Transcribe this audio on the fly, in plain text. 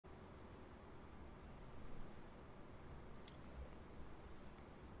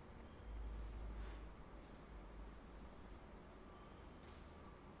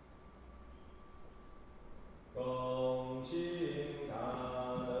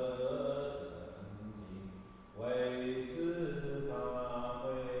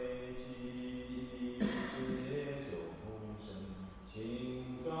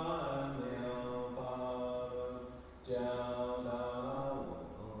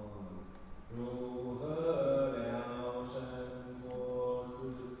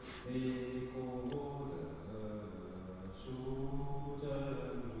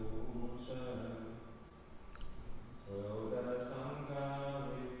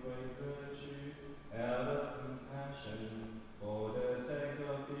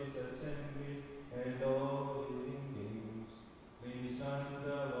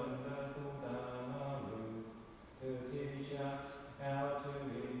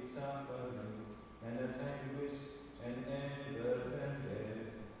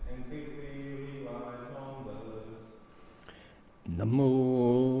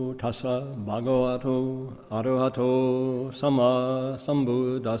Namo tassa bhagavato arahato sama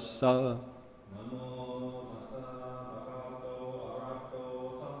sambuddhassa.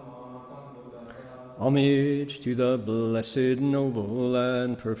 Homage to the blessed, noble,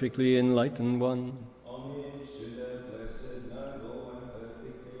 and perfectly enlightened one.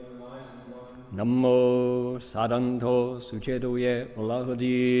 Namo sadanto sucedoye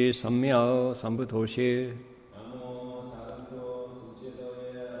olahadi samya sambutoshe.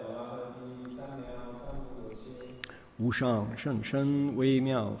 Wu shang shen shen wei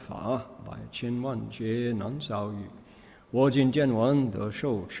miao fa, bai qian wan jie nan xiao yu. Wo jin jian wan de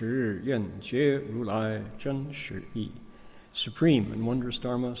shou chi yuan jie ru lai zhen shi yi. Supreme and wondrous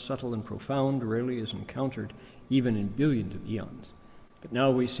Dharma, subtle and profound, rarely is encountered even in billions of eons. But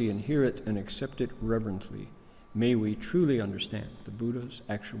now we see and hear it and accept it reverently. May we truly understand the Buddha's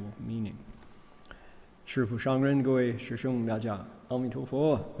actual meaning. Shifu Shangren Goi Shishung Daja.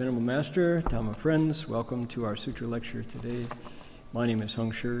 Amitofo, Venerable Master, Dhamma friends, welcome to our Sutra lecture today. My name is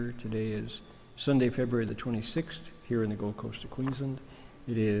Heng. Today is Sunday, February the 26th, here in the Gold Coast of Queensland.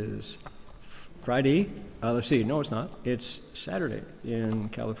 It is Friday, let's see, no it's not, it's Saturday in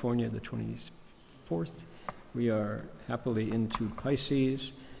California, the 24th. We are happily into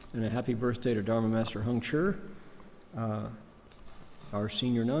Pisces, and a happy birthday to Dharma Master Heng Chi, our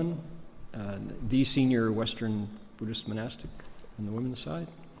senior nun, the senior Western Buddhist monastic on the women's side,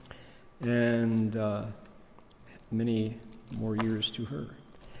 and many more years to her.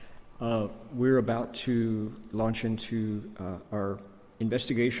 We're about to launch into our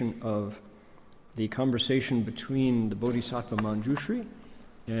investigation of the conversation between the Bodhisattva Manjushri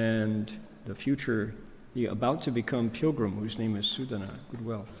and the future, the about to become pilgrim, whose name is Sudana, good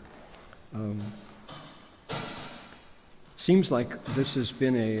wealth. Seems like this has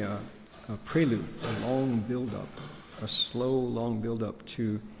been a prelude, a long build-up, a slow, long build-up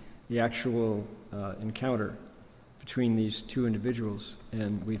to the actual encounter between these two individuals,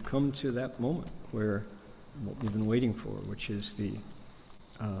 and we've come to that moment where what we've been waiting for, which is the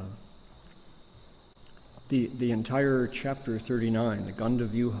entire chapter 39, the Ganda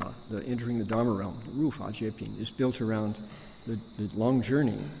Vyuha, the entering the Dharma realm, the Ru Fa Jieping, is built around the long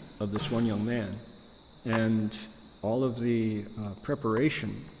journey of this one young man, and all of the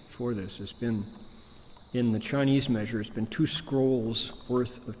preparation for this has been, in the Chinese measure, it's been 2 scrolls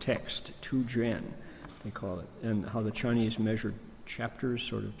worth of text, 2 zhuan, they call it, and how the Chinese measured chapters,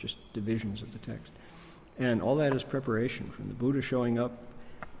 sort of just divisions of the text. And all that is preparation, from the Buddha showing up,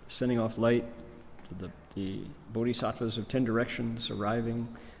 sending off light, to the bodhisattvas of 10 directions arriving,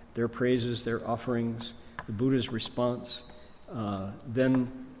 their praises, their offerings, the Buddha's response.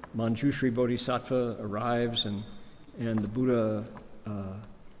 Then Manjushri Bodhisattva arrives, and the Buddha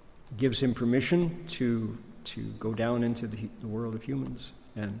gives him permission to go down into the world of humans,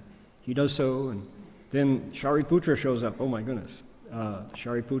 and he does so. And then Shariputra shows up. Oh my goodness,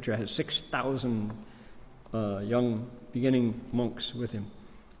 Shariputra has 6,000 young beginning monks with him,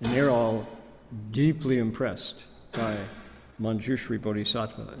 and they're all deeply impressed by Manjushri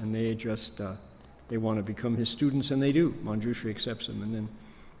Bodhisattva, and they just they want to become his students, and they do. Manjushri accepts them and then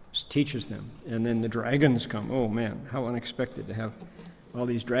teaches them, and then the dragons come. Oh man, how unexpected to have all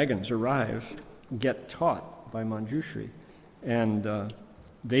these dragons arrive, get taught by Manjushri, and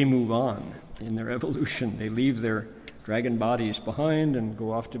they move on in their evolution. They leave their dragon bodies behind and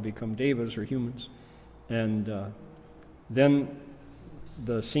go off to become devas or humans. And then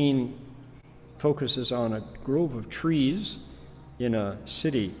the scene focuses on a grove of trees in a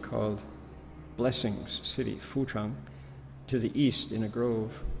city called Blessings City, Fuchang, to the east in a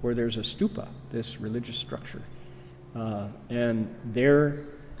grove where there's a stupa, this religious structure. And there,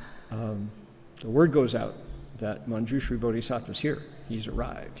 the word goes out that Manjushri Bodhisattva is here. He's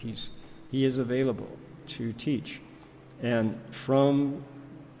arrived. He is available to teach. And from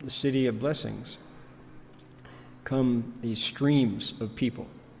the city of Blessings come these streams of people.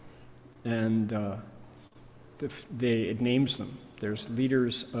 And it names them. There's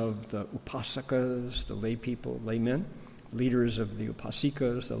leaders of the upasakas, the lay people, laymen, leaders of the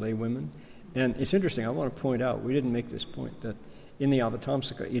upasikas, the lay women. And it's interesting, I want to point out, we didn't make this point, that in the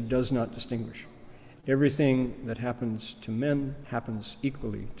Avatamsaka, it does not distinguish. Everything that happens to men happens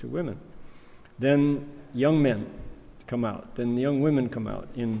equally to women. Then young men come out, then the young women come out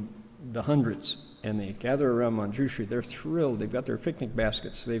in the hundreds, and they gather around Manjushri. They're thrilled. They've got their picnic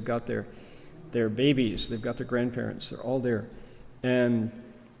baskets, they've got their babies, they've got their grandparents, they're all there. And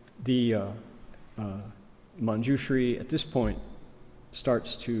the Manjushri at this point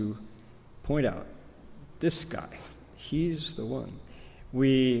starts to point out, this guy, he's the one.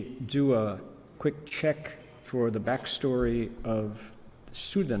 We do a quick check for the backstory of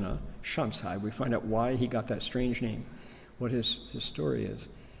Sudana, Shansai. We find out why he got that strange name, what his story is.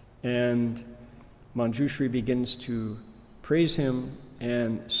 And Manjushri begins to praise him,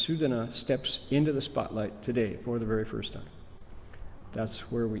 and Sudana steps into the spotlight today for the very first time. That's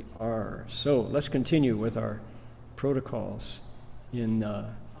where we are. So let's continue with our protocols in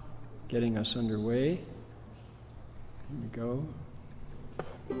getting us underway. Here we go.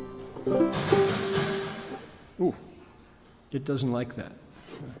 Ooh, it doesn't like that.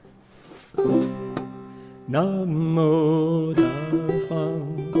 Namo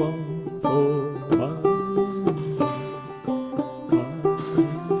Dafang Guang Fo Wan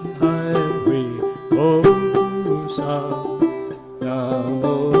Hai Hui O Sa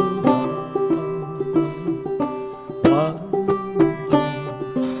Namo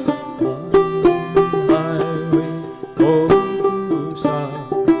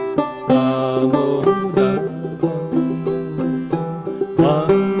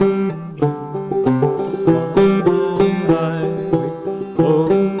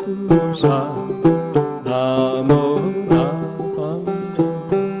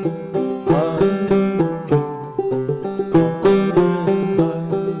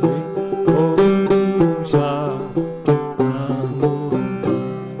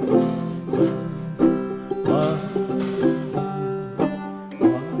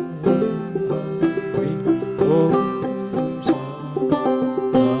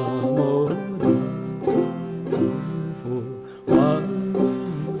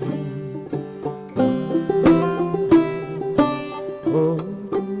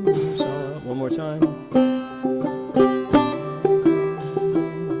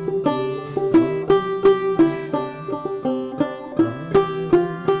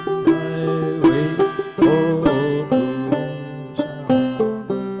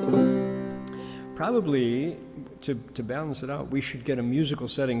to balance it out, we should get a musical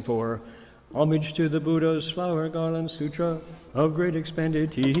setting for Homage to the Buddha's Flower Garland Sutra of Great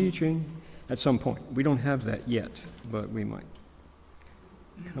Expanded Teaching at some point. We don't have that yet, but we might.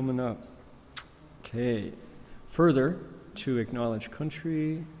 Coming up. Okay. Further, to acknowledge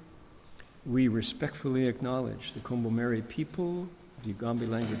country, we respectfully acknowledge the Kombu-Meri people, the Ugambi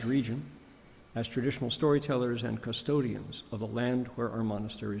language region, as traditional storytellers and custodians of the land where our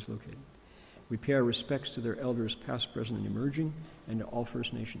monastery is located. We pay our respects to their elders past, present, and emerging, and to all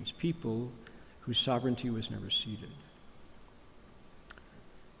First Nations people whose sovereignty was never ceded.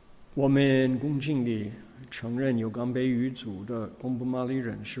 我们恭敬地承认有冈北语族的贡布马里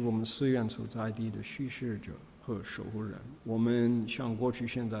人是我们寺院所在地的叙事者和守护人。我们向过去、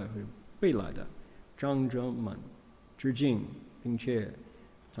现在和未来的长者们致敬，并且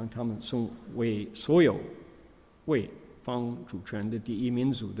向他们为所有为方主权的第一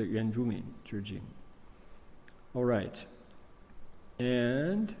民族的原住民致敬。All right.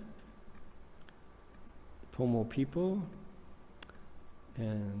 And Pomo people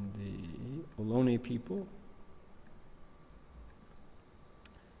and the Ohlone people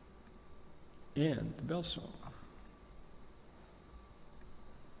and the bell song.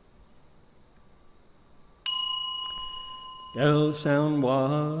 Bell sound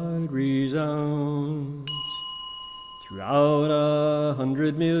wide resounds throughout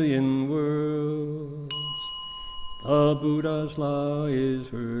 100 million worlds. The Buddha's law is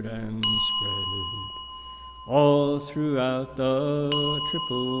heard and spread all throughout the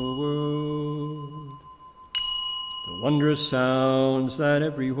triple world. The wondrous sounds that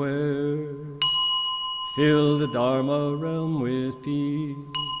everywhere fill the Dharma realm with peace.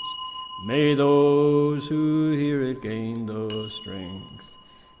 May those who hear it gain the strength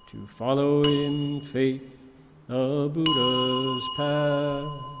to follow in faith the Buddha's path.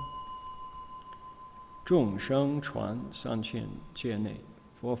 众生传三千界内，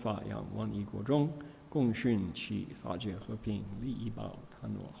佛法扬万亿国中，共训其法界和平，利益报他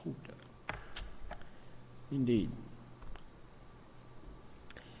诺后德。Indeed.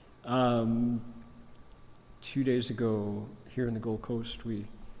 2 days ago, here in the Gold Coast, we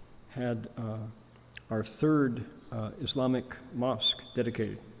had our third Islamic mosque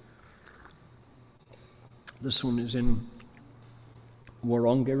dedicated. This one is in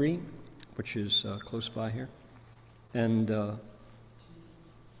Wurundjeri, which is close by here. And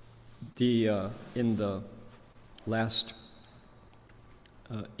in the last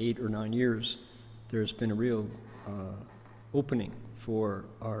 8 or 9 years, there's been a real opening for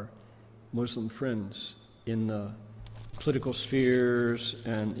our Muslim friends in the political spheres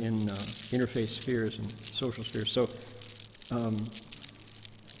and in interfaith spheres and social spheres. So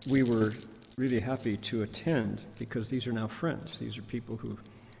we were really happy to attend because these are now friends. These are people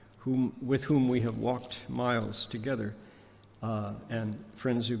with whom we have walked miles together, and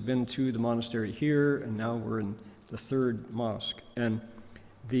friends who've been to the monastery here, and now we're in the third mosque. And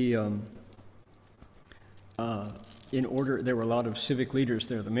there were a lot of civic leaders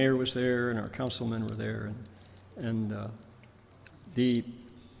there. The mayor was there, and our councilmen were there, and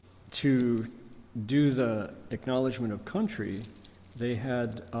to do the acknowledgement of country, they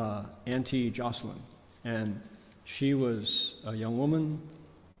had Auntie Jocelyn, and she was a young woman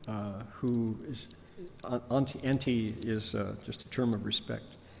who is, Auntie is just a term of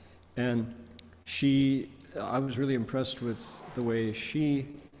respect. And I was really impressed with the way she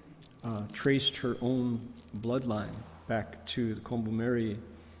traced her own bloodline back to the Kombumerri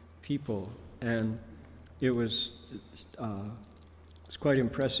people, and it was quite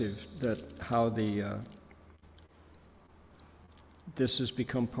impressive that how this has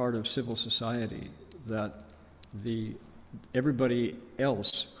become part of civil society, that everybody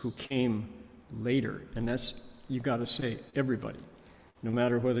else who came later, and that's, you got to say everybody, no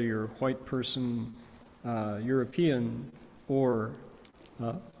matter whether you're a white person, European, or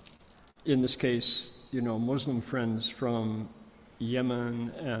in this case, Muslim friends from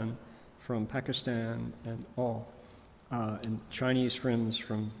Yemen and from Pakistan and all, and Chinese friends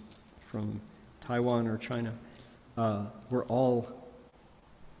from Taiwan or China, we're all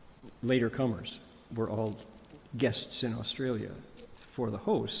later comers. We're all guests in Australia for the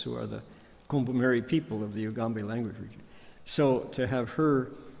hosts, who are the Kombumerri people of the Ugambi language region. So to have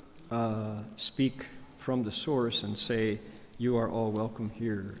her speak from the source and say, you are all welcome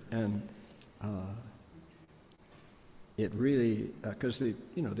here, and it really, because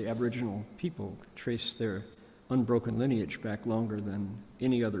the Aboriginal people trace their unbroken lineage back longer than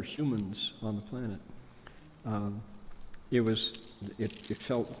any other humans on the planet. It was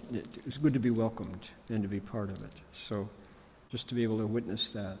good to be welcomed and to be part of it. So just to be able to witness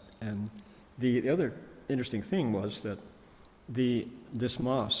that. And the other interesting thing was that this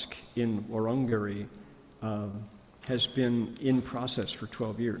mosque in Wurundjeri has been in process for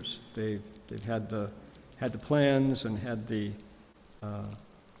 12 years. They've had the plans and had the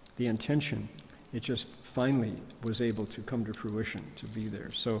intention. It just finally was able to come to fruition, to be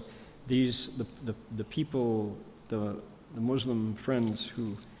there. So the people, the Muslim friends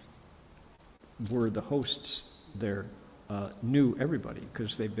who were the hosts there knew everybody,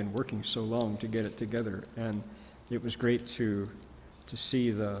 because they've been working so long to get it together, and it was great to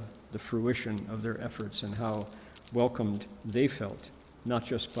see the fruition of their efforts and how welcomed they felt, not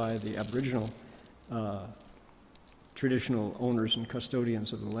just by the Aboriginal traditional owners and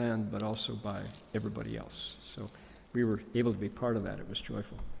custodians of the land, but also by everybody else. So we were able to be part of that. It was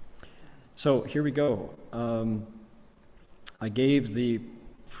joyful. So here we go. I gave the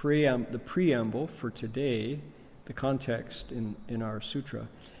preamble for today, the context in our sutra.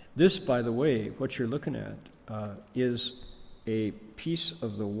 This, by the way, what you're looking at is a piece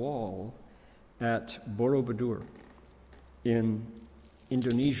of the wall at Borobudur in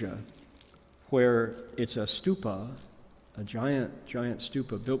Indonesia, where it's a stupa, a giant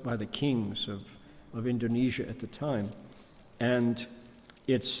stupa built by the kings of Indonesia at the time. And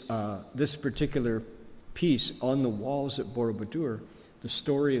it's this particular piece on the walls at Borobudur. The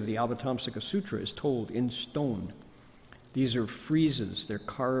story of the Avatamsaka Sutra is told in stone. These are friezes. They're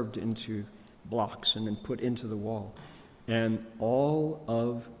carved into blocks and then put into the wall. And all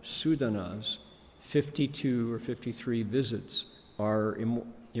of Sudana's 52 or 53 visits are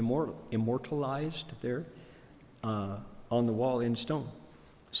immortalized there on the wall in stone.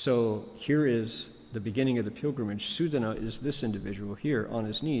 So here is the beginning of the pilgrimage. Sudana is this individual here on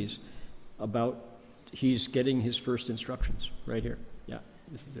his knees, he's getting his first instructions right here. Yeah,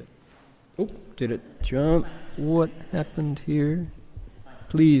 this is it. Oh, did it jump? What happened here?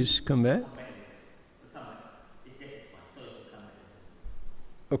 Please come back.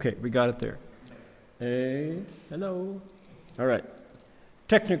 Okay, we got it there. Hey, hello. All right.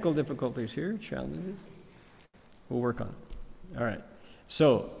 Technical difficulties here, challenges. We'll work on it. All right.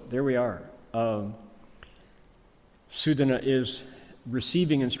 So there we are. Sudana is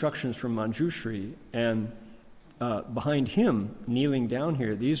receiving instructions from Manjushri, and behind him, kneeling down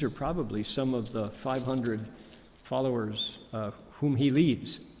here, these are probably some of the 500 followers whom he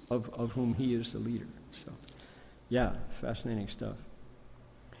leads, of whom he is the leader. So, yeah, fascinating stuff.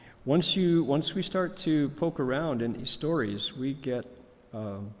 Once we start to poke around in these stories, we get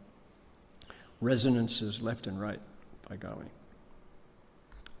resonances left and right, by golly.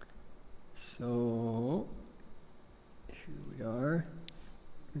 So, here we are.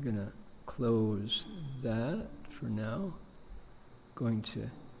 We're going to close that for now.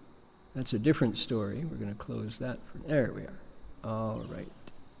 That's a different story. We're going to close that there we are. All right.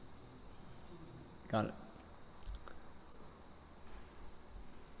 Got it.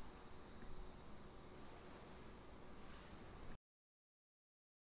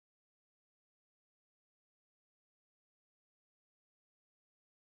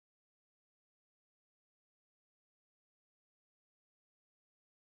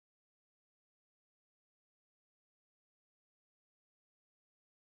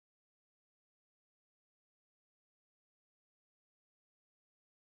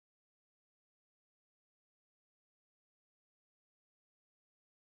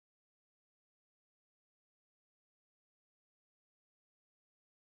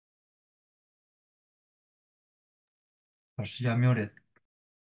 You're muted.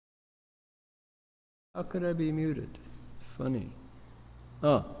 How could I be muted? Funny.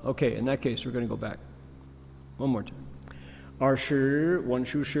 Oh, okay. In that case, we're going to go back. One more time. 尔时文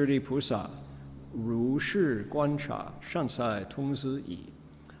殊师利菩萨如是观察，善哉通之矣。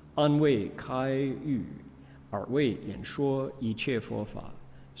安慰开喻，尔为演说一切佛法。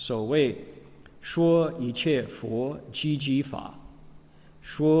所谓说一切佛积极法，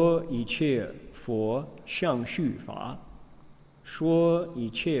说一切佛相续法，说一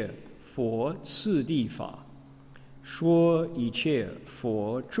切佛次第法，说一切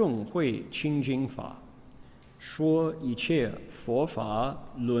佛正慧清净法，说一切佛法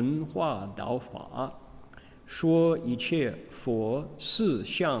轮化导法，说一切佛四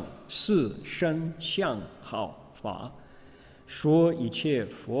身相好法，说一切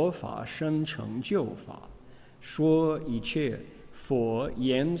佛法生成就法，说一切佛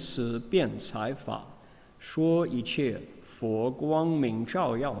言辞辩才法，说一切佛光明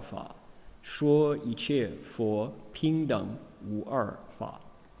照耀法，说一切佛平等无二法。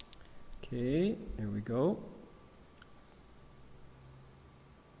Okay, there we go.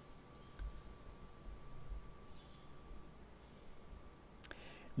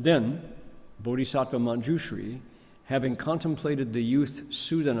 Then, Bodhisattva Manjushri, having contemplated the youth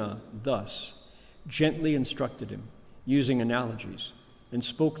Sudana thus, gently instructed him, using analogies, and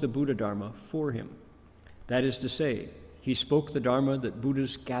spoke the Buddha Dharma for him. That is to say, he spoke the Dharma that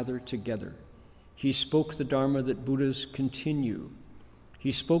Buddhas gather together. He spoke the Dharma that Buddhas continue.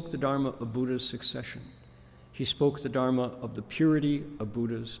 He spoke the Dharma of Buddha's succession. He spoke the Dharma of the purity of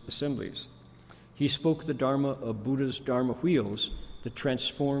Buddha's assemblies. He spoke the Dharma of Buddha's Dharma wheels that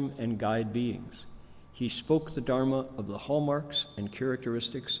transform and guide beings. He spoke the Dharma of the hallmarks and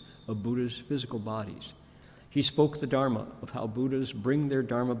characteristics of Buddha's physical bodies. He spoke the Dharma of how Buddhas bring their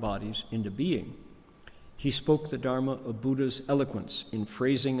Dharma bodies into being. He spoke the Dharma of Buddha's eloquence in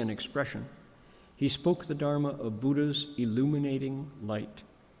phrasing and expression. He spoke the Dharma of Buddha's illuminating light.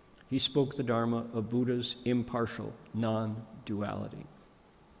 He spoke the Dharma of Buddha's impartial non-duality.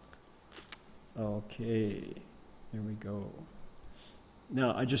 Okay, there we go.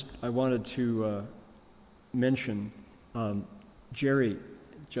 Now, I wanted to mention, Jerry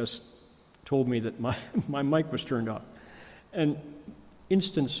just told me that my mic was turned off. An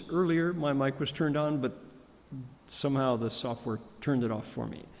instance earlier, my mic was turned on, but somehow the software turned it off for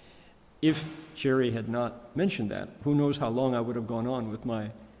me. If Jerry had not mentioned that, who knows how long I would have gone on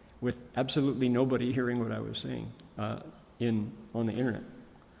with absolutely nobody hearing what I was saying on the internet.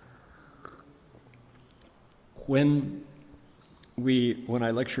 When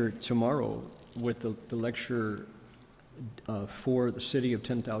I lecture tomorrow with the lecture for the City of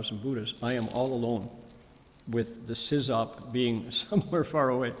 10,000 Buddhas, I am all alone with the SISOP being somewhere far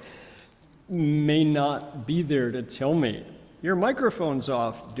away, may not be there to tell me, your microphone's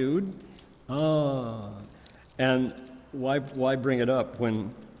off, dude. And why bring it up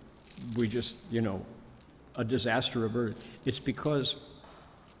when we just, a disaster averted? It's because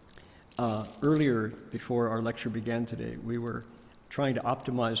earlier, before our lecture began today, we were trying to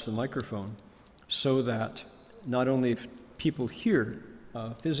optimize the microphone so that not only people here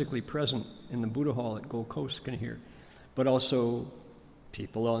physically present in the Buddha Hall at Gold Coast can hear, but also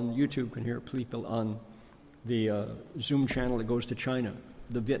people on YouTube can hear, people on the Zoom channel that goes to China.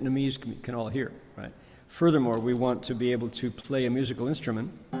 The Vietnamese can all hear, right? Furthermore, we want to be able to play a musical instrument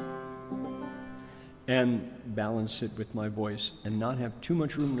and balance it with my voice and not have too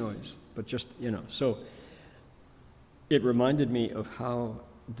much room noise, but just, So it reminded me of how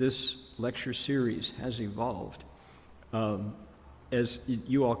this lecture series has evolved. As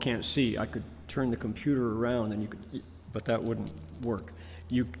you all can't see, I could turn the computer around and but that wouldn't work.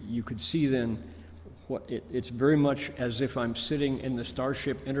 You could see then it's very much as if I'm sitting in the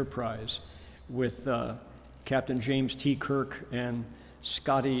Starship Enterprise with Captain James T. Kirk and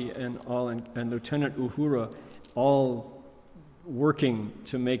Scotty and Lieutenant Uhura all working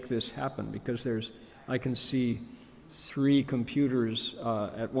to make this happen, because I can see 3 computers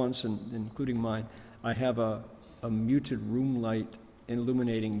at once, including mine. I have a muted room light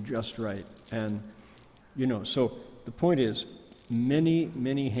illuminating just right. And, you know, so the point is, many,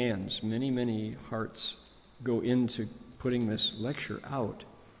 many hands, many, many hearts go into putting this lecture out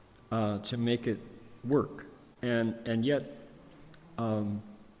to make it work. And yet,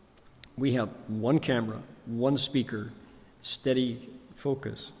 we have one camera, one speaker, steady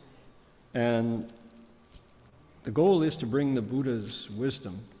focus. And the goal is to bring the Buddha's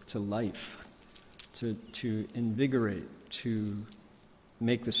wisdom to life, to invigorate, to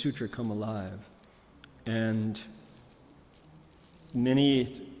make the sutra come alive. And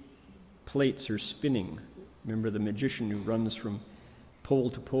many plates are spinning. Remember the magician who runs from pole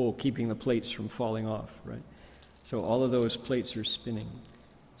to pole, keeping the plates from falling off, right? So all of those plates are spinning.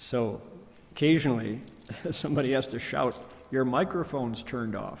 So occasionally somebody has to shout, "Your microphone's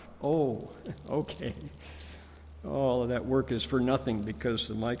turned off." Oh, okay. All of that work is for nothing because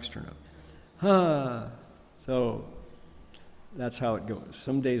the mic's turned off. So that's how it goes.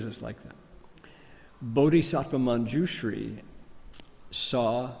 Some days it's like that. Bodhisattva Manjushri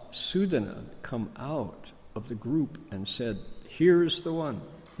saw Sudana come out of the group and said, "Here's the one.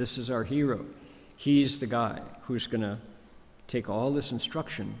 This is our hero. He's the guy who's going to take all this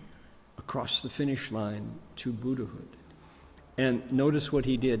instruction across the finish line to Buddhahood." And notice what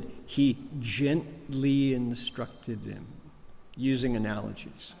he did. He gently instructed him using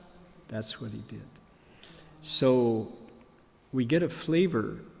analogies. That's what he did. So we get a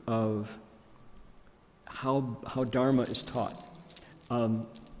flavor of how Dharma is taught.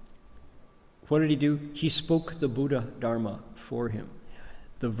 What did he do? He spoke the Buddha Dharma for him.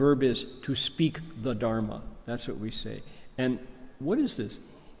 The verb is to speak the Dharma. That's what we say. And what is this?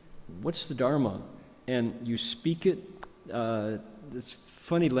 What's the Dharma? And you speak it. It's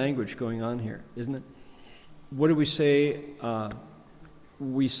funny language going on here, isn't it? What do we say?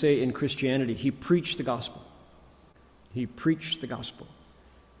 We say in Christianity, he preached the gospel. He preached the gospel.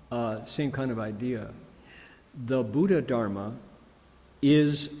 Same kind of idea. The Buddha Dharma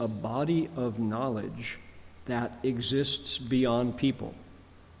is a body of knowledge that exists beyond people.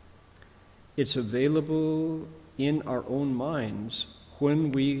 It's available in our own minds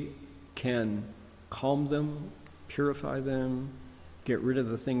when we can calm them, purify them, get rid of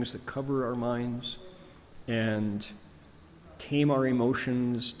the things that cover our minds, and tame our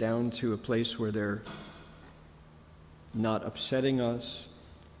emotions down to a place where they're not upsetting us,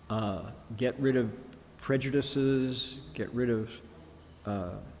 get rid of prejudices, get rid of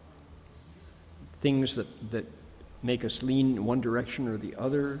things that make us lean in one direction or the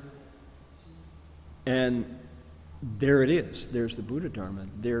other. And there it is. There's the Buddha Dharma.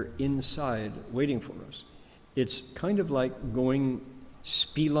 They're inside waiting for us. It's kind of like going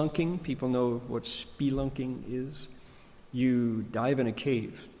spelunking. People know what spelunking is. You dive in a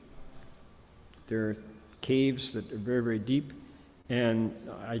cave. There are caves that are very, very deep. And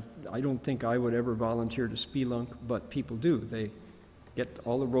I don't think I would ever volunteer to spelunk, but people do. They get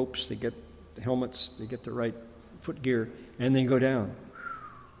all the ropes, they get the helmets, they get the right foot gear, and they go down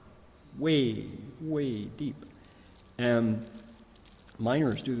way, way deep. And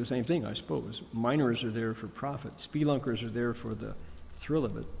miners do the same thing, I suppose. Miners are there for profit. Spelunkers are there for the thrill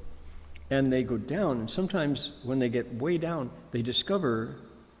of it. And they go down, and sometimes when they get way down, they discover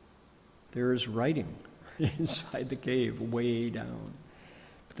there's writing inside the cave, way down.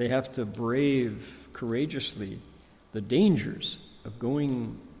 But they have to brave courageously the dangers of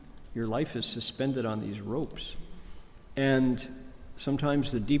going, your life is suspended on these ropes. And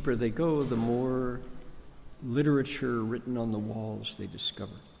sometimes the deeper they go, the more literature written on the walls they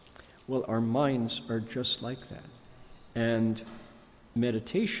discover. Well, our minds are just like that. And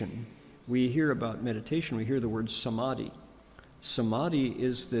meditation, we hear about meditation, we hear the word samadhi. Samadhi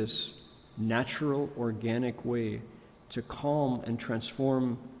is this natural, organic way to calm and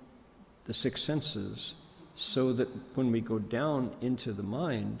transform the 6 senses so that when we go down into the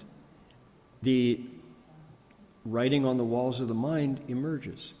mind, the writing on the walls of the mind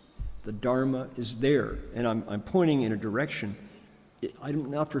emerges. The Dharma is there, and I'm pointing in a direction.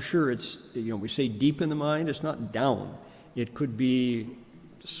 I'm not for sure it's, we say deep in the mind, it's not down. It could be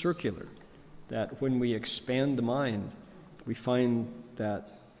circular, that when we expand the mind, we find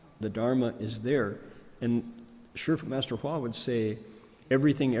that the Dharma is there. And Shifu Master Hua would say,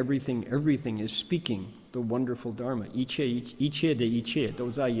 everything, everything, everything is speaking the wonderful Dharma. 一切的一切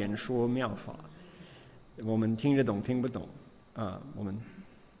都在演说妙法。我们听得懂，听不懂。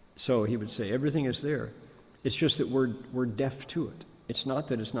So he would say, everything is there. It's just that we're deaf to it. It's not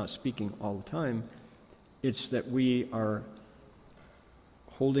that it's not speaking all the time. It's that we are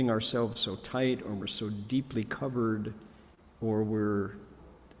holding ourselves so tight, or we're so deeply covered, or we're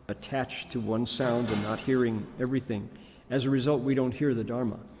attached to one sound and not hearing everything. As a result, we don't hear the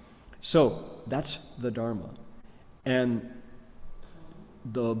Dharma. So that's the Dharma. And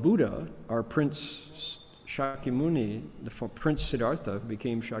the Buddha, our Prince Shakyamuni, the Prince Siddhartha, who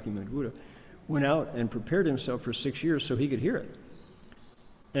became Shakyamuni Buddha, went out and prepared himself for 6 years so he could hear it.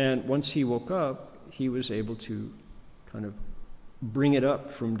 And once he woke up, he was able to kind of bring it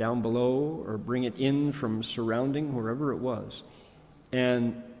up from down below or bring it in from surrounding, wherever it was.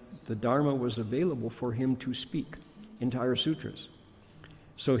 And the Dharma was available for him to speak, entire sutras.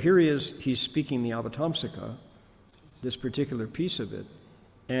 So here he is, he's speaking the Avatamsaka, this particular piece of it,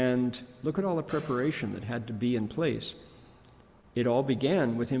 and look at all the preparation that had to be in place. It all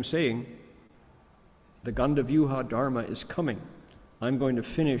began with him saying, the Gandavyuha Dharma is coming. I'm going to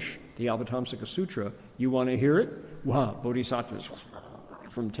finish the Avatamsaka Sutra. You want to hear it? Wow, bodhisattvas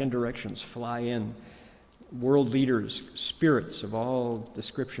from 10 directions fly in. World leaders, spirits of all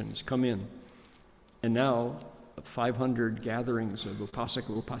descriptions come in. And now 500 gatherings of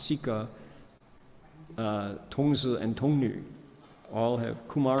upasaka, upasika, tongzi and tongnu, all have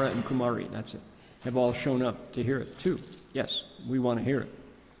kumara and kumari, that's it, have all shown up to hear it too. Yes, we want to hear it.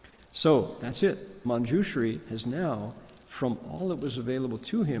 So that's it. Manjushri has now, from all that was available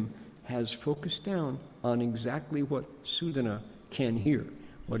to him, has focused down on exactly what Sudana can hear.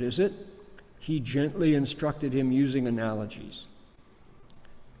 What is it? He gently instructed him using analogies.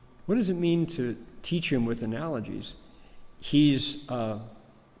 What does it mean to teach him with analogies?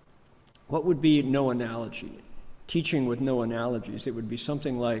 What would be no analogy? Teaching with no analogies, it would be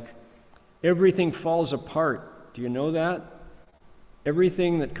something like, everything falls apart. Do you know that?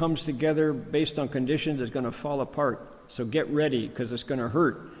 Everything that comes together based on conditions is going to fall apart. So get ready, because it's going to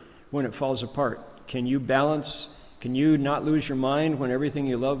hurt when it falls apart. Can you balance? Can you not lose your mind when everything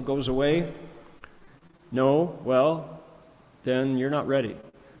you love goes away? No? Well, then you're not ready.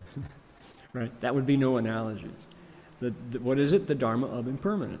 Right? That would be no analogies. What is it? The Dharma of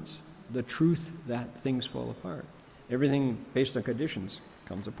impermanence. The truth that things fall apart. Everything based on conditions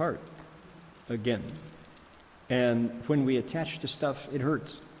comes apart again. And when we attach to stuff, it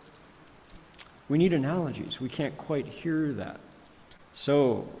hurts. We need analogies. We can't quite hear that.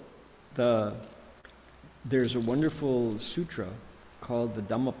 So there's a wonderful sutra called the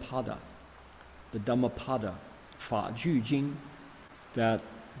Dhammapada, Fa Ju Jing, that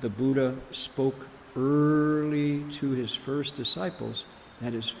the Buddha spoke early to his first disciples,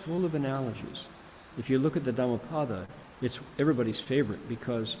 that is full of analogies. If you look at the Dhammapada, it's everybody's favorite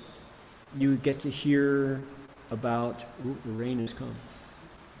because you get to hear about, the rain has come.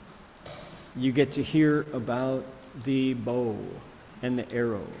 You get to hear about the bow and the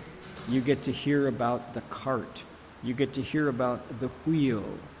arrow. You get to hear about the cart. You get to hear about the wheel.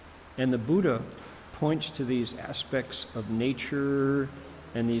 And the Buddha points to these aspects of nature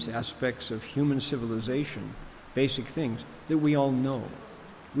and these aspects of human civilization, basic things that we all know.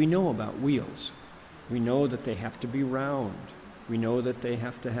 We know about wheels. We know that they have to be round. We know that they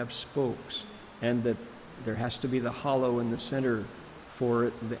have to have spokes, and that there has to be the hollow in the center for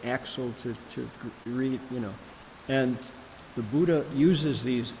it, the axle to read, And the Buddha uses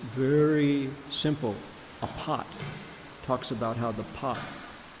these very simple. A pot talks about how the pot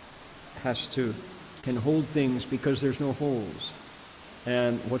can hold things because there's no holes.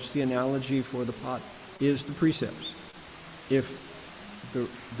 And what's the analogy for the pot? Is the precepts. If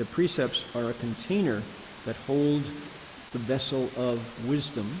the precepts are a container that hold the vessel of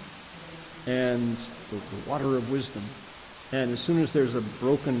wisdom and the water of wisdom, and as soon as there's a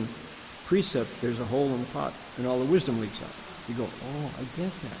broken precept, there's a hole in the pot and all the wisdom leaks out. You go, oh, I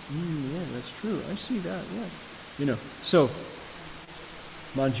get that. Yeah, that's true. I see that, yeah. So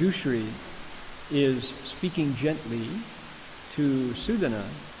Manjushri is speaking gently to Sudana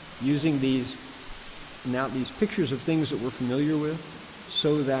using these pictures of things that we're familiar with,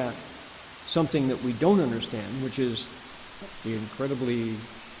 so that something that we don't understand, which is the incredibly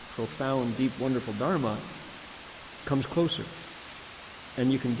profound, deep, wonderful Dharma, comes closer. And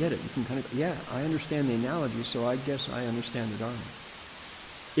you can get it. You can kind of, yeah, I understand the analogy, so I guess I understand the Dharma.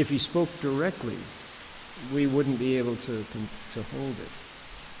 If he spoke directly, we wouldn't be able to hold it.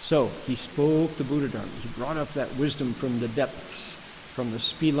 So he spoke the Buddha Dharma. He brought up that wisdom from the depths, from the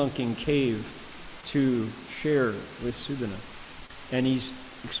spelunking cave, to share with Sudana. And he's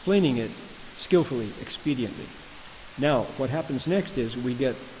explaining it skillfully, expediently. Now, what happens next is we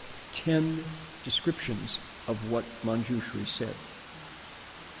get 10 descriptions of what Manjushri said.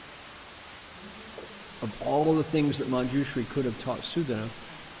 Of all the things that Manjushri could have taught Sudana,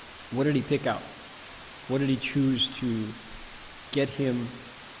 what did he pick out? What did he choose to get him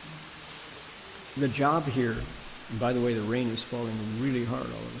the job here, and by the way, the rain is falling really hard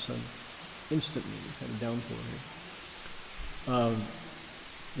all of a sudden. Instantly, we've had a downpour here.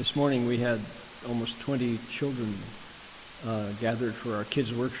 This morning we had almost 20 children gathered for our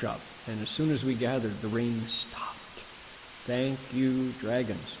kids' workshop, and as soon as we gathered, the rain stopped. Thank you,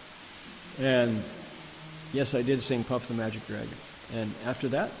 dragons. And yes, I did sing Puff the Magic Dragon. And after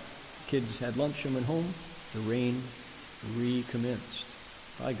that, kids had lunch and went home. The rain recommenced.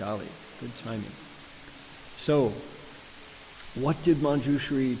 By golly, good timing. So, what did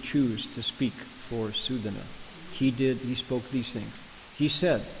Manjushri choose to speak for Sudana? He spoke these things. He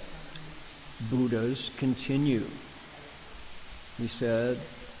said, Buddhas continue. He said,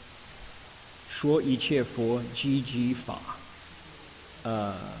 说一切佛积极法.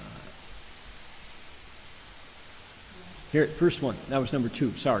 Here, first one, that was number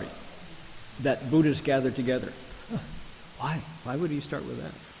 2, sorry. That Buddhas gathered together. Why? Why would he start with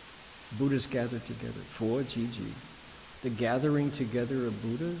that? Buddhas gathered together. 佛积极. The gathering together of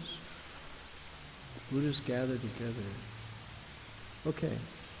Buddhas? Buddhas gather together. Okay.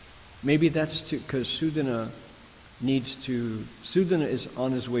 Maybe that's because Sudana is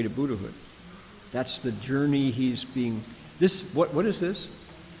on his way to Buddhahood. That's the journey he's being... What is this?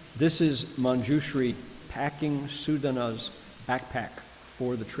 This is Manjushri packing Sudana's backpack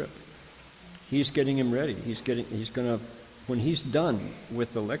for the trip. He's getting him ready. When he's done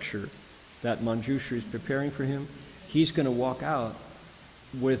with the lecture that Manjushri is preparing for him, he's going to walk out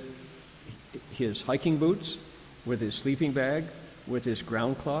with his hiking boots, with his sleeping bag, with his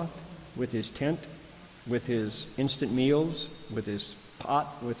ground cloth, with his tent, with his instant meals, with his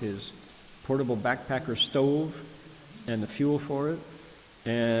pot, with his portable backpacker stove, and the fuel for it,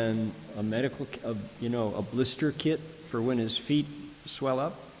 and a blister kit for when his feet swell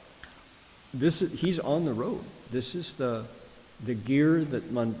up. He's on the road. This is the gear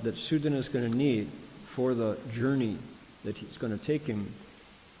that Sudana is going to need for the journey that he's going to take him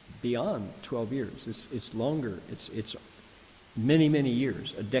beyond 12 years. It's longer. It's many, many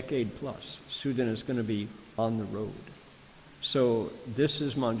years, a decade plus. Sudana is going to be on the road. So this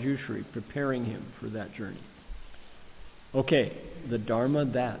is Manjushri preparing him for that journey. Okay, the Dharma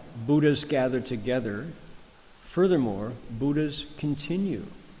that Buddhas gather together. Furthermore, Buddhas continue.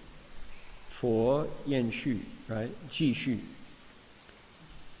 佛延续, right? 继续.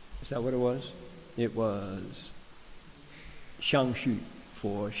 Is that what it was? It was 相续,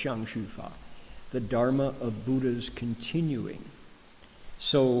 佛相续法. The Dharma of Buddhas continuing.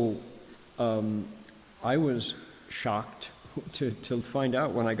 So I was shocked to find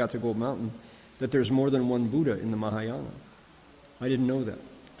out when I got to Gold Mountain that there's more than one Buddha in the Mahayana. I didn't know that.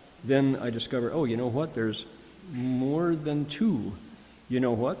 Then I discovered, oh, you know what? There's more than 2. You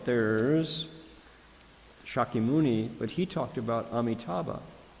know what? There's Shakyamuni, but he talked about Amitabha.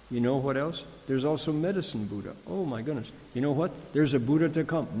 You know what else? There's also Medicine Buddha. Oh my goodness. You know what? There's a Buddha to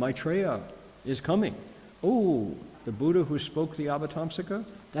come. Maitreya is coming. Oh, the Buddha who spoke the Avatamsaka?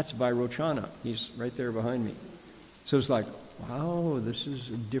 That's Vairochana. He's right there behind me. So it's like, wow, this is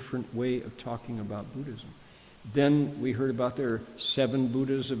a different way of talking about Buddhism. Then we heard about there are 7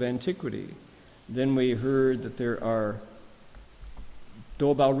 Buddhas of antiquity. Then we heard that there are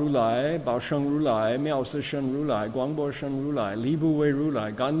Do Bao Rulai, Bao Sheng Rulai, Miao Se Shen Rulai, Guangbo Shen Rulai, Li Bu Wei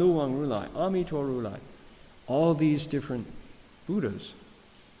Rulai, Gan Lu Wang Rulai, Amito Rulai. All these different Buddhas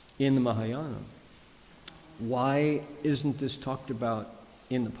in the Mahayana. Why isn't this talked about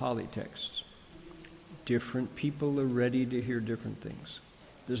in the Pali texts? Different people are ready to hear different things.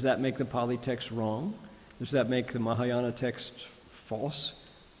 Does that make the Pali text wrong? Does that make the Mahayana text false?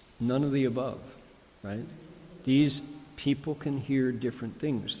 None of the above, right? These people can hear different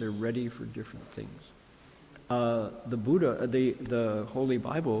things. They're ready for different things. The Buddha, the Holy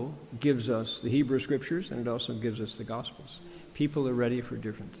Bible gives us the Hebrew Scriptures, and it also gives us the Gospels. People are ready for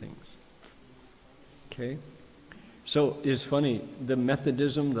different things. Okay? So it's funny, the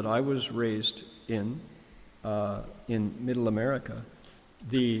Methodism that I was raised in Middle America,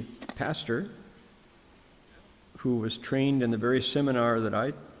 the pastor who was trained in the very seminar that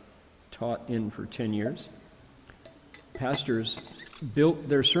I taught in for 10 years, pastors built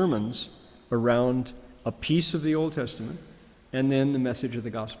their sermons around a piece of the Old Testament and then the message of the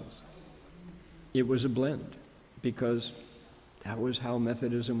Gospels. It was a blend because that was how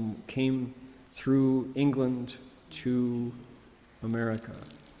Methodism came through England to America.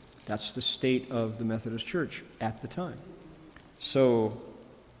 That's the state of the Methodist Church at the time. So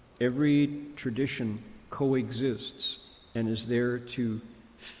every tradition coexists and is there to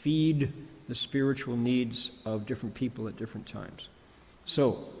feed the spiritual needs of different people at different times.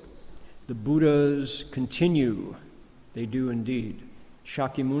 So the Buddhas continue. They do indeed.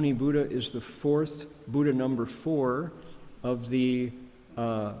 Shakyamuni Buddha is the fourth Buddha, number 4 of the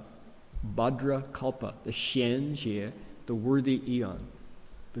Bhadra Kalpa, the Xianjie, the worthy eon,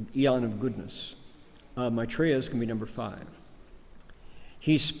 the eon of goodness. Maitreya is going to be number 5.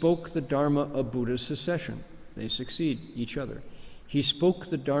 He spoke the Dharma of Buddha's succession. They succeed each other. He spoke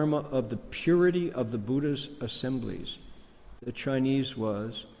the Dharma of the purity of the Buddha's assemblies. The Chinese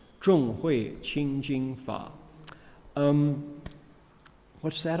was Zhong Hui Qing Jing Fa.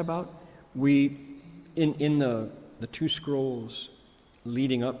 What's that about? We, in the 2 scrolls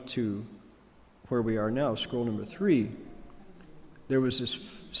leading up to where we are now, scroll number 3, there was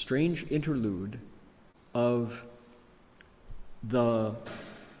this strange interlude of the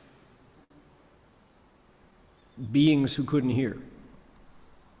beings who couldn't hear.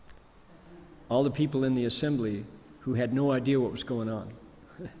 All the people in the assembly who had no idea what was going on.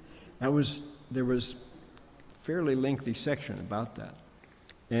 There was fairly lengthy section about that.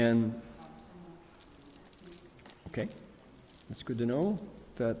 And okay, it's good to know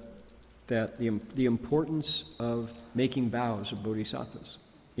that the importance of making vows of bodhisattvas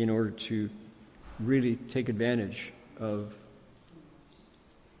in order to really take advantage of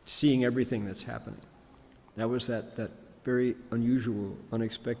seeing everything that's happening. That was that very unusual,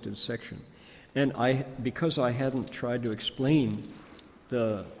 unexpected section. And because I hadn't tried to explain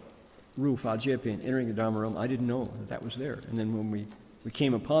the Ru Fa Jie Pin, entering the Dharma realm, I didn't know that was there. And then when we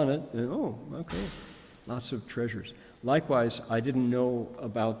came upon it, and oh, okay, lots of treasures. Likewise, I didn't know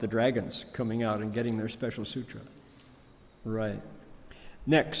about the dragons coming out and getting their special sutra. Right.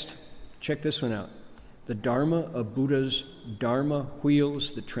 Next, check this one out. The Dharma of Buddha's Dharma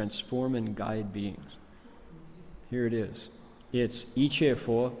wheels that transform and guide beings. Here it is. It's 一切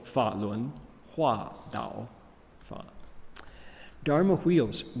佛法轮化导法. Dharma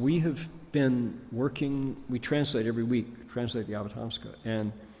wheels. We have been working, we translate every week, translate the Avatamsaka,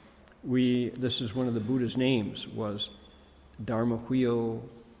 and this is one of the Buddha's names, was Dharma wheel,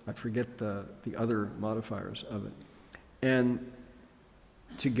 I forget the other modifiers of it. And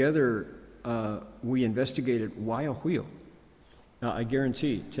together we investigated why a wheel. Now I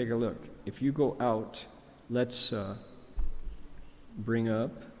guarantee, take a look, if you go out, let's bring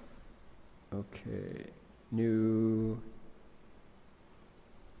up, okay, new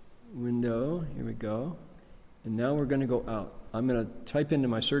window, here we go. And now we're going to go out. I'm going to type into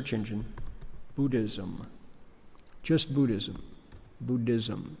my search engine, Buddhism. Just Buddhism.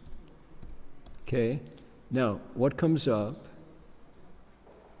 Buddhism. Okay. Now, what comes up?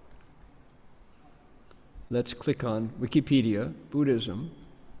 Let's click on Wikipedia, Buddhism.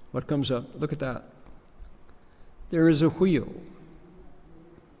 What comes up? Look at that. There is a wheel.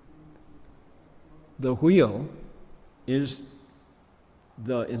 The wheel is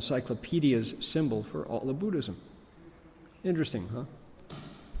the encyclopedia's symbol for all of Buddhism. Interesting, huh?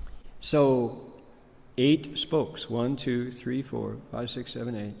 So, 8 spokes. 1, 2, 3, 4, 5, 6,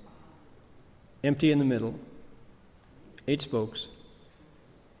 7, 8. Empty in the middle. 8 spokes.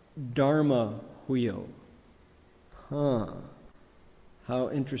 Dharma wheel. Huh. How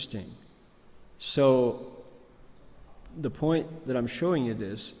interesting. So, the point that I'm showing you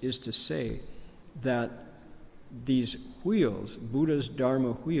this is to say that these wheels, Buddha's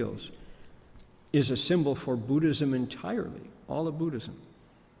Dharma wheels, is a symbol for Buddhism entirely, all of Buddhism.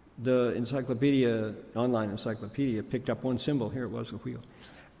 The encyclopedia, online encyclopedia, picked up one symbol. Here it was, the wheel.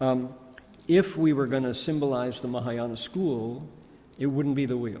 If we were going to symbolize the Mahayana school, it wouldn't be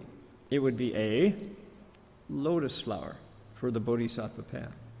the wheel. It would be a lotus flower for the Bodhisattva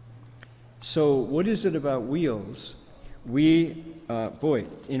path. So what is it about wheels? We,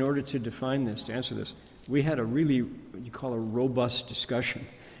 in order to define this, to answer this, we had a really, what you call a robust discussion.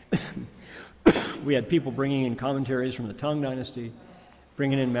 We had people bringing in commentaries from the Tang Dynasty,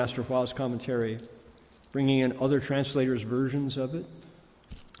 bringing in Master Hua's commentary, bringing in other translators' versions of it.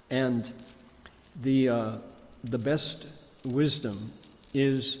 And the best wisdom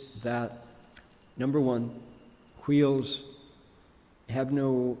is that, number one, wheels have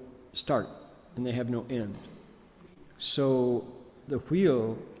no start and they have no end. So the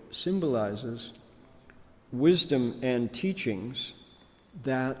wheel symbolizes wisdom and teachings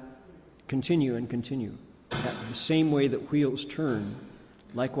that continue and continue. The same way that wheels turn,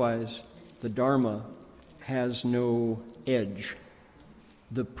 likewise, the Dharma has no edge.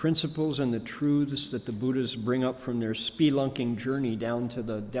 The principles and the truths that the Buddhas bring up from their spelunking journey down to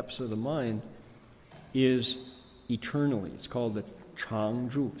the depths of the mind is eternally. It's called the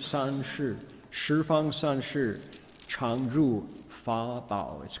Changzhu San Shi, Shifang San Shi, Changzhu Fa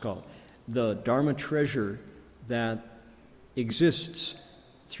Bao, it's called. The Dharma treasure that exists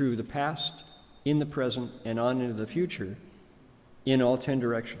through the past, in the present, and on into the future in all 10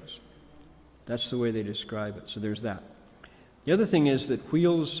 directions. That's the way they describe it. So there's that. The other thing is that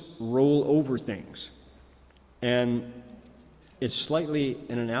wheels roll over things. And it's slightly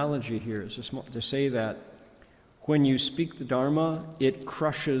an analogy here is to say that when you speak the Dharma, it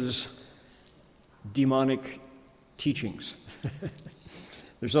crushes demonic teachings.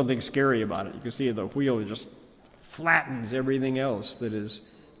 There's something scary about it. You can see the wheel just flattens everything else that is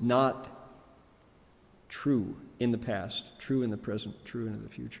not true in the past, true in the present, true into the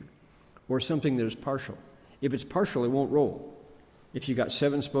future. Or something that is partial. If it's partial, it won't roll. If you got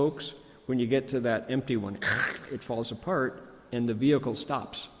 7 spokes, when you get to that empty one, it falls apart and the vehicle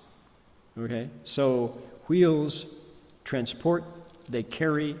stops. Okay? So wheels transport, they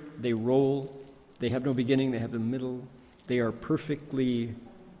carry, they roll, they have no beginning, they have no middle, they are perfectly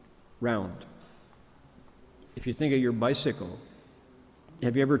round. If you think of your bicycle,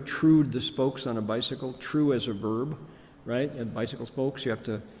 have you ever trued the spokes on a bicycle? True as a verb, right? And bicycle spokes, you have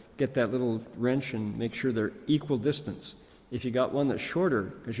to get that little wrench and make sure they're equal distance. If you got one that's shorter,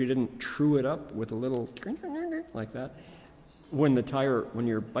 because you didn't true it up with a little like that, when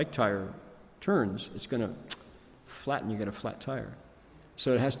your bike tire turns, it's going to flatten, you get a flat tire.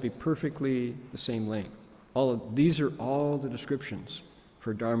 So it has to be perfectly the same length. These are all the descriptions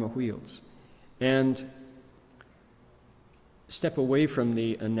for Dharma wheels. And step away from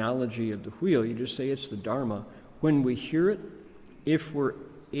the analogy of the wheel, you just say it's the Dharma. When we hear it, if we're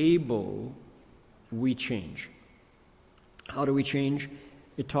able, we change. How do we change?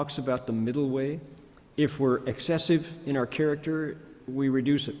 It talks about the middle way. If we're excessive in our character, we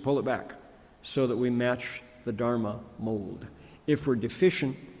reduce it, pull it back, so that we match the Dharma mold. If we're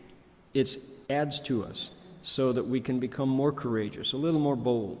deficient, it adds to us, so that we can become more courageous, a little more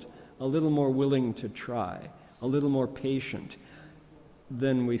bold, a little more willing to try, a little more patient.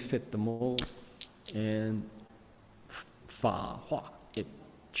 Then we fit the mold, and it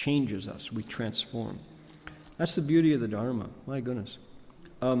changes us, we transform. That's the beauty of the Dharma. My goodness.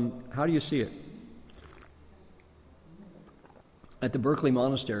 How do you see it? At the Berkeley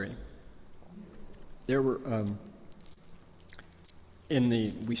Monastery, there were,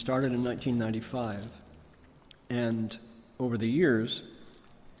 we started in 1995, and over the years,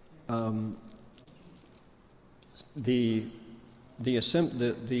 the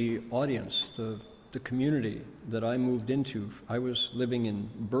audience, the community that I moved into, I was living in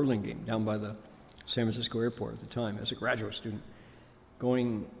Burlingame, down by the San Francisco airport at the time, as a graduate student,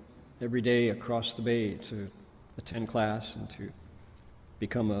 going every day across the bay to attend class and to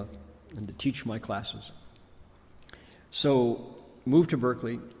and to teach my classes. So, moved to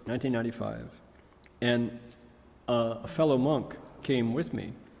Berkeley, 1995, and a fellow monk came with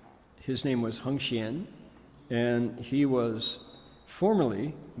me. His name was Heng, and he was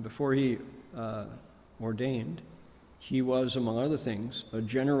formerly, before he ordained, he was, among other things, a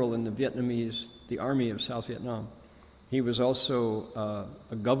general in the army of South Vietnam. He was also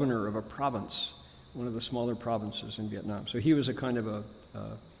a governor of a province, one of the smaller provinces in Vietnam. So he was a kind of a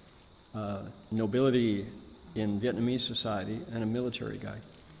nobility in Vietnamese society and a military guy.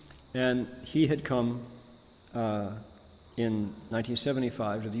 And he had come in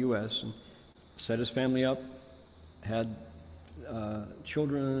 1975 to the U.S. and set his family up, had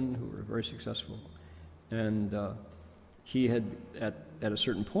children who were very successful. And he had, at a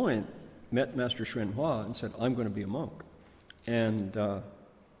certain point, met Master Xuan Hua and said, I'm going to be a monk. And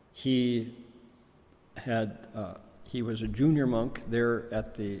he was a junior monk there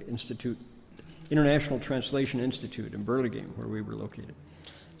at the International Translation Institute in Burlingame, where we were located.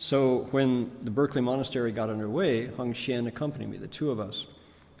 So when the Berkeley Monastery got underway, Heng Xian accompanied me. The two of us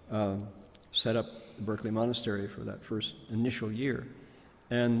set up the Berkeley Monastery for that first initial year.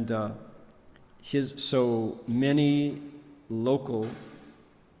 And so many local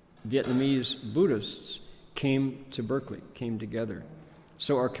Vietnamese Buddhists came to Berkeley, came together.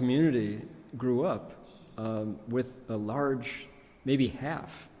 So our community grew up with a large, maybe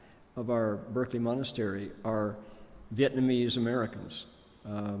half of our Berkeley Monastery are Vietnamese Americans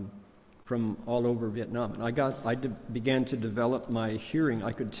from all over Vietnam. And I began to develop my hearing.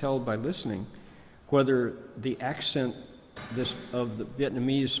 I could tell by listening whether the accent of the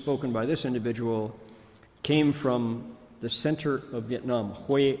Vietnamese spoken by this individual came from the center of Vietnam,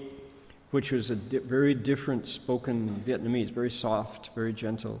 Hue, which was a very different spoken Vietnamese, very soft, very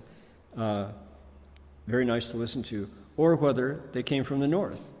gentle, very nice to listen to, or whether they came from the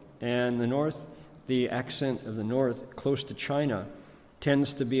north. And the north, the accent of the north, close to China,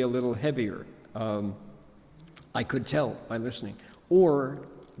 tends to be a little heavier. I could tell by listening. Or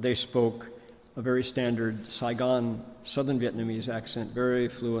they spoke a very standard Saigon, southern Vietnamese accent, very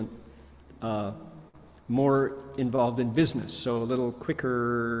fluent, more involved in business, so a little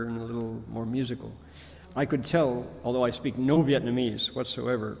quicker and a little more musical. I could tell, although I speak no Vietnamese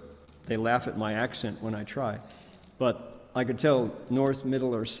whatsoever, they laugh at my accent when I try, but I could tell North,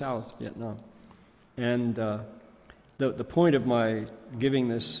 Middle, or South Vietnam. And the point of my giving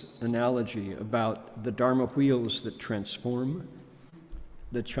this analogy about the Dharma wheels that transform,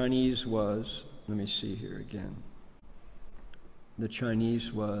 the Chinese was, let me see here again, the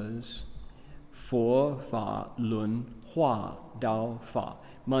Chinese was Fo Fa Lun Hua Dao Fa.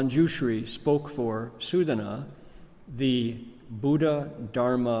 Manjushri spoke for Sudana, the Buddha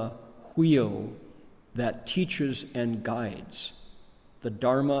Dharma wheel that teaches and guides. The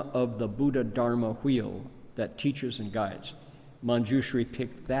Dharma of the Buddha Dharma wheel that teaches and guides. Manjushri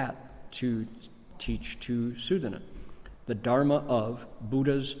picked that to teach to Sudana. The Dharma of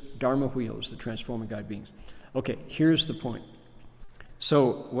Buddha's Dharma wheels that transform and guide beings. Okay, here's the point.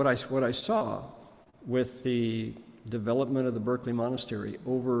 So what I saw with the development of the Berkeley Monastery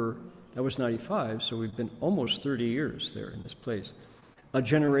over, that was 95, so we've been almost 30 years there in this place. A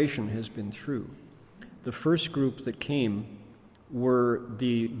generation has been through. The first group that came were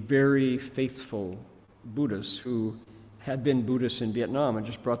the very faithful Buddhists who had been Buddhists in Vietnam and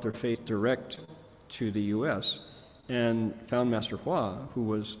just brought their faith direct to the US, and found Master Hua, who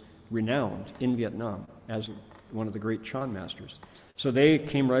was renowned in Vietnam as one of the great Chan masters. So they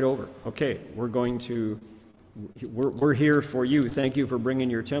came right over. Okay, we're here for you. Thank you for bringing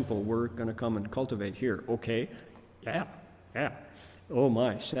your temple. We're going to come and cultivate here. Okay, yeah. Oh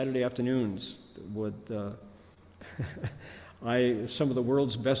my, Saturday afternoons would, some of the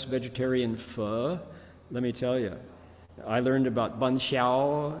world's best vegetarian pho, let me tell you. I learned about ban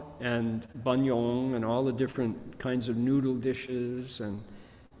xiao and ban yong and all the different kinds of noodle dishes,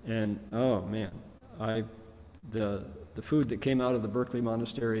 and oh man, the food that came out of the Berkeley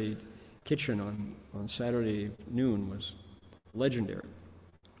Monastery kitchen on Saturday noon was legendary.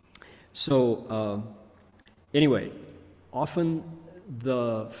 So anyway, often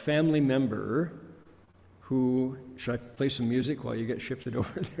the family member who, should I play some music while you get shifted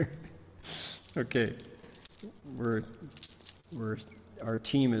over there? Okay, our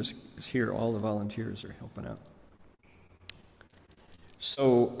team is here, all the volunteers are helping out.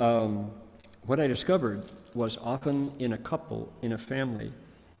 So what I discovered was often in a couple, in a family,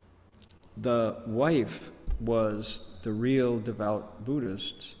 the wife was the real devout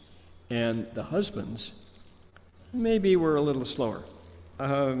Buddhist, and the husbands maybe were a little slower.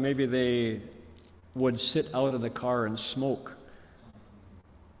 Maybe they would sit out of the car and smoke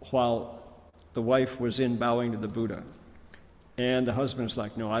while the wife was in bowing to the Buddha. And the husband's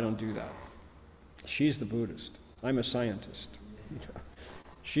like, no, I don't do that. She's the Buddhist. I'm a scientist.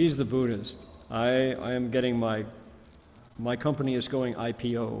 She's the Buddhist. I am getting my company is going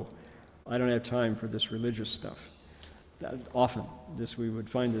IPO. I don't have time for this religious stuff. Often, we would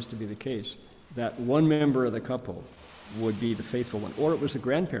find this to be the case, that one member of the couple would be the faithful one, or it was the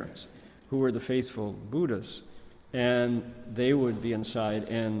grandparents who were the faithful Buddhists, and they would be inside,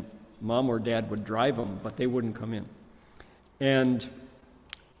 and mom or dad would drive them, but they wouldn't come in. And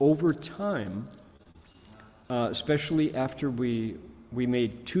over time, especially after we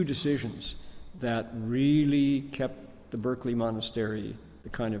made two decisions that really kept the Berkeley Monastery, the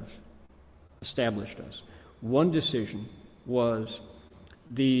kind of established us. One decision was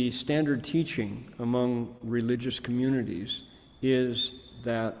the standard teaching among religious communities is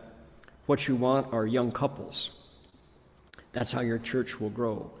that what you want are young couples. That's how your church will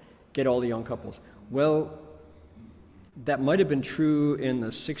grow. Get all the young couples. Well, that might have been true in the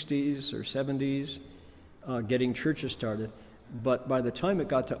 60s or 70s, getting churches started, but by the time it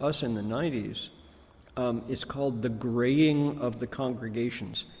got to us in the 90s, it's called the graying of the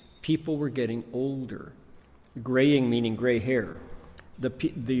congregations. People were getting older. Graying meaning gray hair.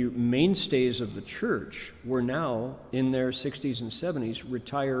 The mainstays of the church were now in their 60s and 70s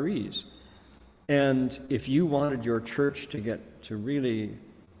retirees. And if you wanted your church to really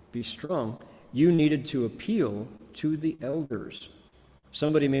be strong, you needed to appeal to the elders.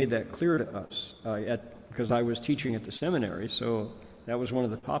 Somebody made that clear to us because I was teaching at the seminary, so that was one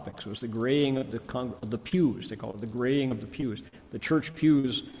of the topics, was the graying of the pews. They call it the graying of the pews. The church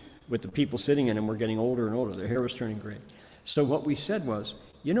pews with the people sitting in them were getting older and older. Their hair was turning gray. So what we said was,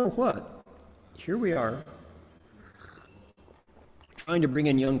 you know what? Here we are trying to bring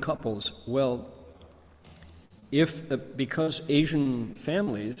in young couples. Well, because Asian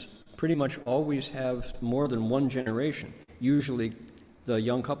families pretty much always have more than one generation, usually the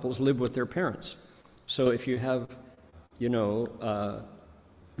young couples live with their parents. So if you have,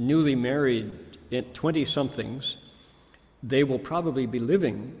 newly married 20-somethings, they will probably be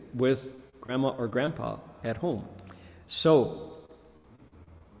living with grandma or grandpa at home. So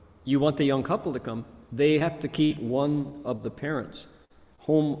you want the young couple to come, they have to keep one of the parents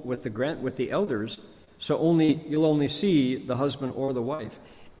home with the elders, so you'll only see the husband or the wife.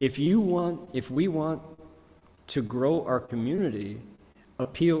 If we want to grow our community,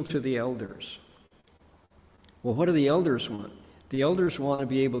 appeal to the elders. Well, what do the elders want? The elders want to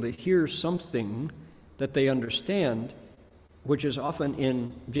be able to hear something that they understand, which is often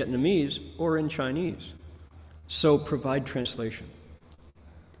in Vietnamese or in Chinese. So provide translation.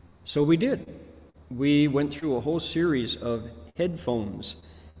 So we did. We went through a whole series of headphones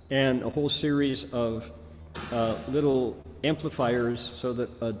and a whole series of little amplifiers so that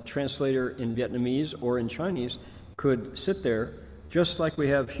a translator in Vietnamese or in Chinese could sit there, just like we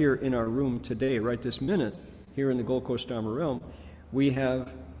have here in our room today, right this minute, here in the Gold Coast Dharma Realm. We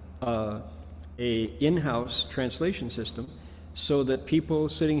have a in-house translation system so that people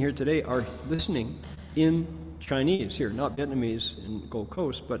sitting here today are listening in Chinese here, not Vietnamese in Gold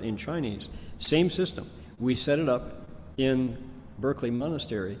Coast, but in Chinese. Same system. We set it up in Berkeley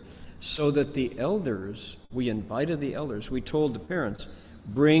Monastery so that the elders, we invited the elders, we told the parents,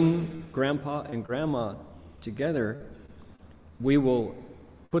 bring grandpa and grandma together. We will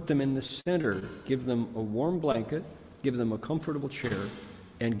put them in the center, give them a warm blanket, give them a comfortable chair,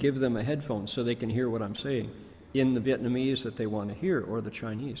 and give them a headphone so they can hear what I'm saying in the Vietnamese that they want to hear, or the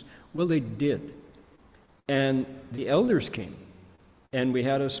Chinese. Well, they did. And the elders came, and we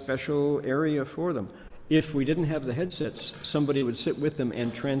had a special area for them. If we didn't have the headsets, somebody would sit with them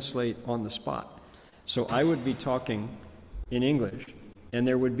and translate on the spot. So I would be talking in English, and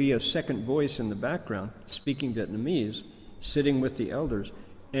there would be a second voice in the background speaking Vietnamese, sitting with the elders.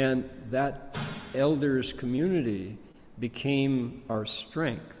 And that elders community became our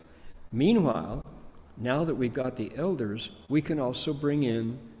strength. Meanwhile, now that we've got the elders, we can also bring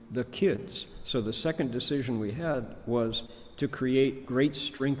in the kids. So the second decision we had was to create Great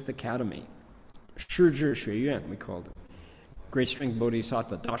Strength Academy. 世智学院, we called it. Great Strength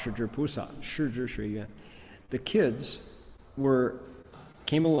Bodhisattva, 大势至菩萨, 世智学院. The kids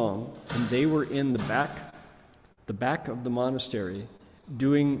came along, and they were in the back of the monastery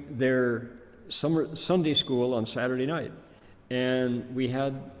doing their Sunday school on Saturday night. And we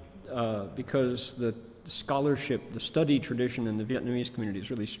had, because the scholarship, the study tradition in the Vietnamese community is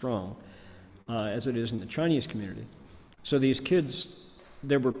really strong, as it is in the Chinese community. So these kids,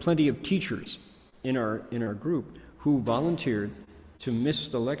 there were plenty of teachers in our group who volunteered to miss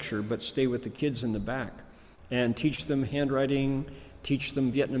the lecture but stay with the kids in the back and teach them handwriting, teach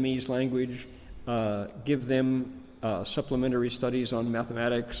them Vietnamese language, give them supplementary studies on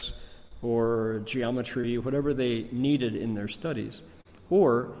mathematics or geometry, whatever they needed in their studies,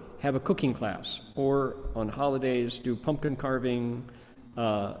 or have a cooking class, or on holidays do pumpkin carving,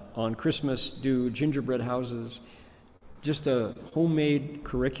 on Christmas do gingerbread houses, just a homemade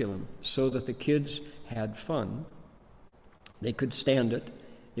curriculum so that the kids had fun. They could stand it.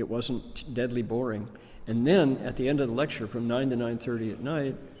 It wasn't deadly boring. And then at the end of the lecture from 9 to 9:30 at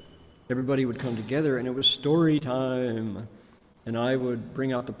night, everybody would come together and it was story time. And I would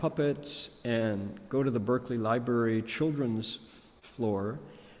bring out the puppets and go to the Berkeley Library children's floor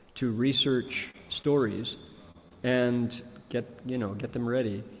to research stories and get them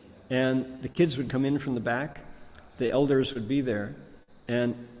ready. And the kids would come in from the back, the elders would be there,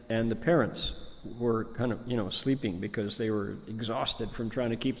 and the parents were kind of, sleeping because they were exhausted from trying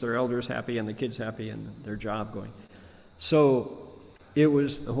to keep their elders happy and the kids happy and their job going. So it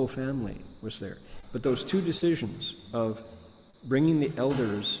was, the whole family was there. But those two decisions of bringing the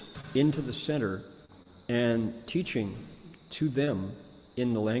elders into the center and teaching to them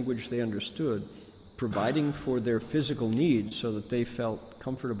in the language they understood, providing for their physical needs so that they felt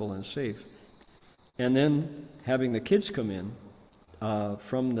comfortable and safe, and then having the kids come in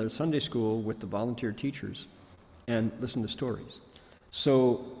from the Sunday school with the volunteer teachers and listen to stories.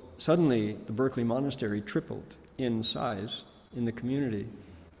 So suddenly the Berkeley Monastery tripled in size in the community,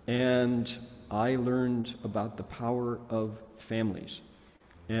 and I learned about the power of families.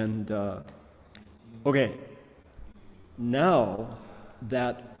 And okay, now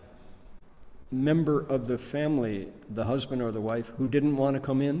that member of the family, the husband or the wife who didn't want to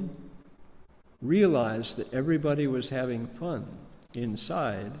come in, realized that everybody was having fun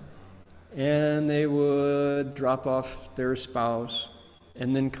inside, and they would drop off their spouse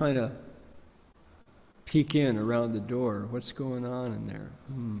and then kind of peek in around the door. What's going on in there?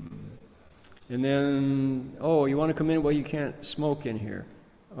 And then, oh, you want to come in? Well, you can't smoke in here.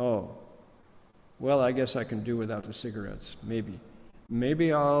 Oh, well, I guess I can do without the cigarettes,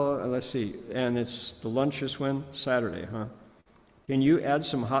 maybe I'll, let's see, and the lunch is when? Saturday, huh? can you add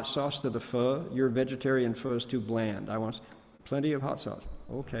some hot sauce to the pho? Your vegetarian pho is too bland. I want plenty of hot sauce.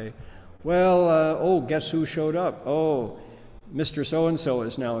 Okay. Well, oh, guess who showed up? Oh, Mr. So-and-so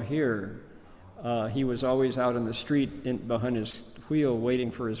is now here. He was always out in the street behind his wheel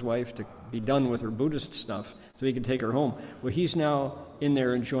waiting for his wife to be done with her Buddhist stuff so he could take her home. Well, he's now in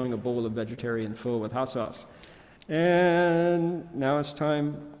there enjoying a bowl of vegetarian pho with hot sauce. And now it's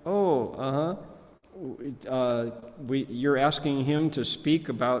time. Oh, you're asking him to speak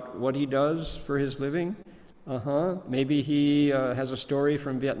about what he does for his living? Maybe he has a story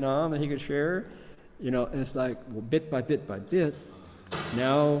from Vietnam that he could share. You know, and it's like, well, bit by bit by bit,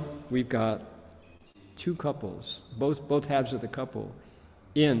 now we've got two couples, both halves of the couple,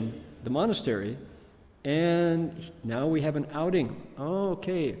 in the monastery, and now we have an outing. Oh,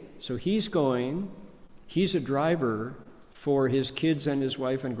 okay, so he's a driver for his kids and his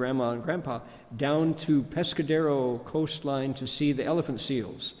wife and grandma and grandpa down to Pescadero coastline to see the elephant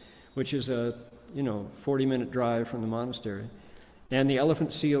seals, which is a 40-minute drive from the monastery. And the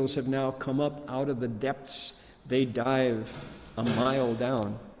elephant seals have now come up out of the depths. They dive a mile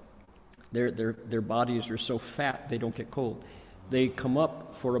down. Their bodies are so fat they don't get cold. They come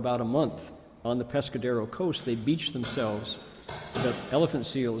up for about a month on the Pescadero coast. They beach themselves. The elephant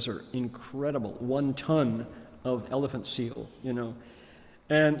seals are incredible. 1 ton of elephant seal,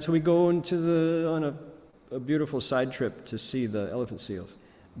 And so we go on a beautiful side trip to see the elephant seals.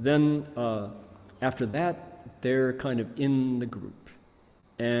 Then after that, they're kind of in the group.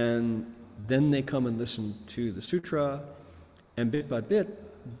 And then they come and listen to the sutra, and bit by bit,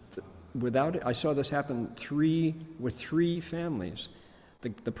 without it, I saw this happen with three families.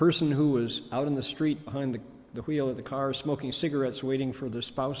 The person who was out in the street behind the wheel of the car smoking cigarettes waiting for the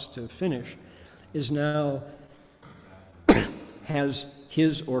spouse to finish is now has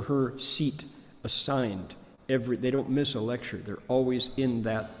his or her seat assigned. They don't miss a lecture. They're always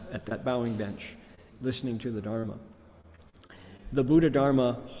at that bowing bench listening to the Dharma. The Buddha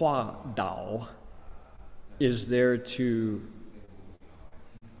Dharma Hua Dao is there to,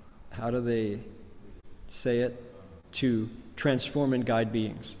 how do they say it? To transform and guide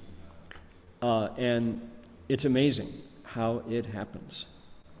beings. And it's amazing how it happens.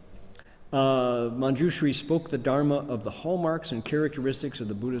 Manjushri spoke the Dharma of the hallmarks and characteristics of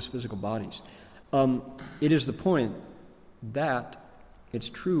the Buddha's physical bodies. It is the point that it's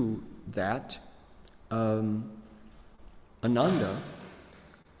true that Ananda,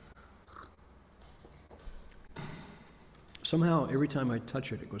 somehow every time I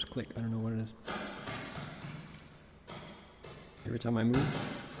touch it, it goes click. I don't know what it is. Every time I move.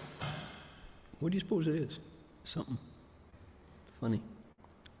 What do you suppose it is? Something funny.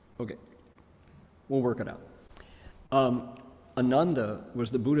 Okay, we'll work it out. Ananda was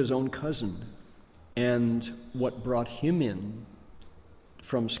the Buddha's own cousin, and what brought him in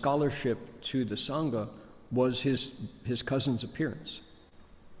from scholarship to the Sangha was his cousin's appearance,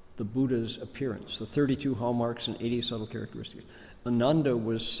 the Buddha's appearance, the 32 hallmarks and 80 subtle characteristics. Ananda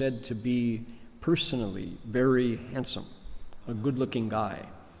was said to be personally very handsome, a good-looking guy.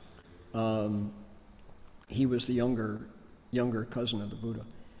 He was the younger cousin of the Buddha.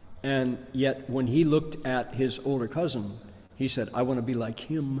 And yet, when he looked at his older cousin, he said, I want to be like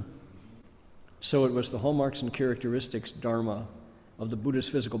him. So it was the hallmarks and characteristics, Dharma, of the Buddha's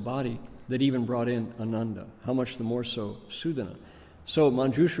physical body that even brought in Ananda. How much the more so Sudana. So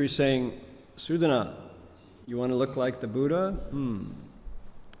Manjushri is saying, Sudana, you want to look like the Buddha?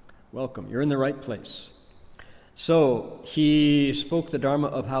 Welcome, you're in the right place. So he spoke the Dharma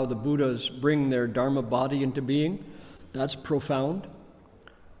of how the Buddhas bring their Dharma body into being. That's profound,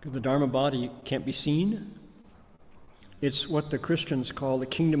 because the Dharma body can't be seen. It's what the Christians call the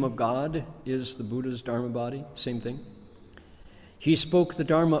kingdom of God, is the Buddha's Dharma body, same thing. He spoke the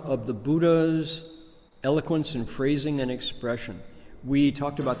Dharma of the Buddha's eloquence and phrasing and expression. We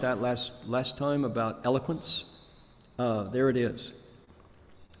talked about that last time, about eloquence. There it is.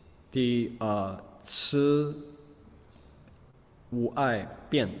 The 词无碍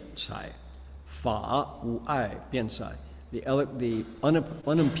辩才, 法无碍辩才. The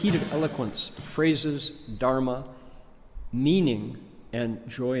unimpeded eloquence, phrases, Dharma, meaning, and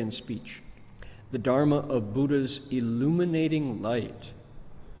joy in speech. The Dharma of Buddha's illuminating light.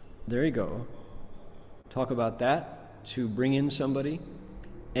 There you go. Talk about that to bring in somebody.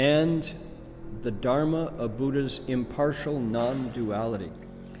 And the Dharma of Buddha's impartial non-duality.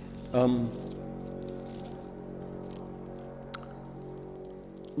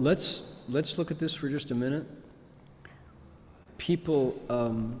 Let's look at this for just a minute. People,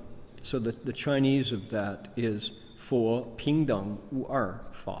 so the Chinese of that is 佛平等无二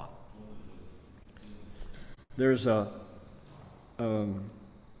法. There's a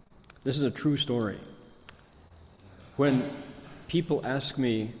this is a true story. When people ask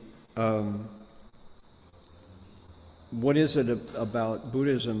me, what is it about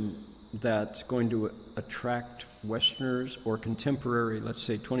Buddhism that's going to attract Westerners or contemporary, let's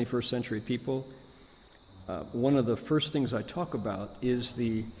say 21st century people, one of the first things I talk about is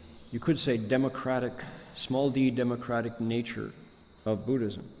the, you could say, democratic, small d democratic nature of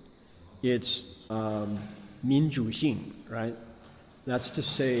Buddhism. It's 民主性, right? That's to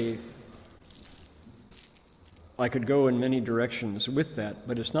say, I could go in many directions with that,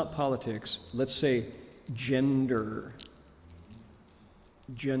 but it's not politics. Let's say gender.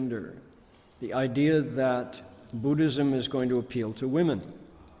 Gender. The idea that Buddhism is going to appeal to women,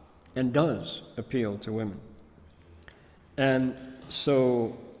 and does appeal to women. And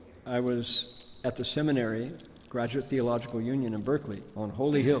so I was at the seminary, Graduate Theological Union in Berkeley, on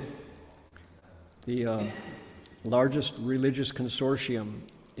Holy Hill, the largest religious consortium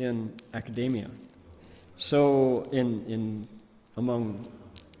in academia. So among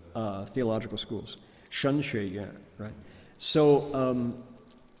theological schools, 神学院, right? So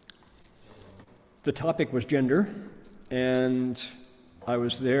the topic was gender, and I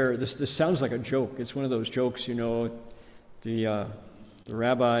was there. This sounds like a joke. It's one of those jokes, you know, the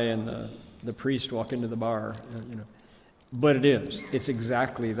rabbi and the priest walk into the bar, you know. But it is. It's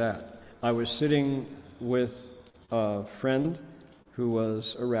exactly that. I was sitting with a friend who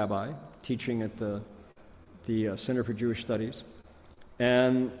was a rabbi teaching at the Center for Jewish Studies,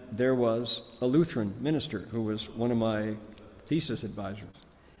 and there was a Lutheran minister who was one of my thesis advisors.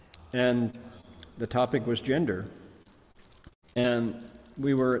 And the topic was gender. And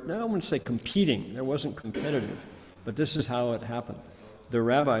we were, I don't want to say competing, it wasn't competitive, but this is how it happened. The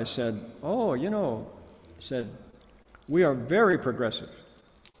rabbi said, oh, you know, said, we are very progressive.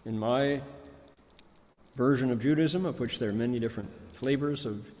 In my version of Judaism, of which there are many different flavors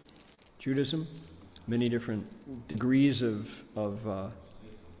of Judaism, many different degrees of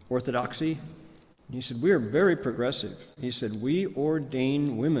orthodoxy, and he said, we are very progressive. He said, we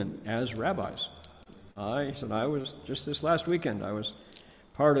ordain women as rabbis. He said, I was, just this last weekend, I was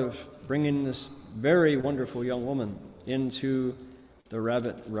part of bringing this very wonderful young woman into the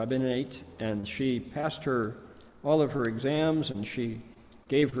rabbinate, and she passed all of her exams, and she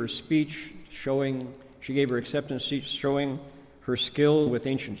gave her speech she gave her acceptance speech showing her skill with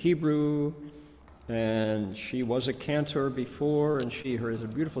ancient Hebrew, and she was a cantor before, and she has a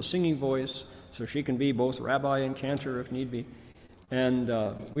beautiful singing voice, so she can be both rabbi and cantor if need be. And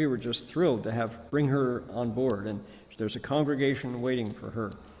we were just thrilled to bring her on board, and there's a congregation waiting for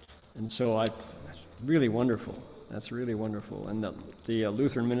her. And so that's really wonderful. That's really wonderful. And the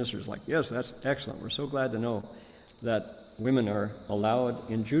Lutheran minister's like, yes, that's excellent. We're so glad to know that women are allowed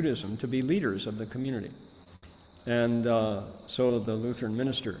in Judaism to be leaders of the community. And so the Lutheran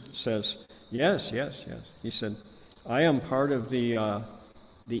minister says, yes, yes, yes. He said, I am part of the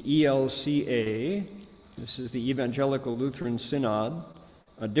ELCA. This is the Evangelical Lutheran Synod,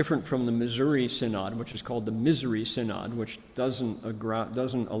 different from the Missouri Synod, which is called the Misery Synod, which doesn't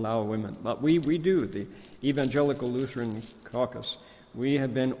allow women. But we do, the Evangelical Lutheran Caucus. We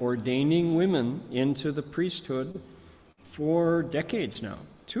have been ordaining women into the priesthood for decades now,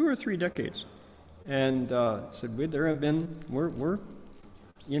 2 or 3 decades. And said, we're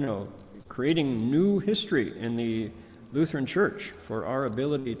creating new history in the Lutheran Church for our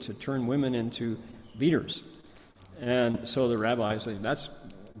ability to turn women into leaders. And so the rabbi said, that's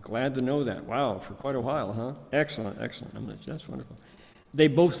glad to know that. Wow, for quite a while, huh? Excellent, excellent. That's wonderful. They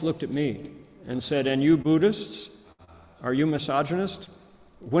both looked at me and said, and you Buddhists, are you misogynist?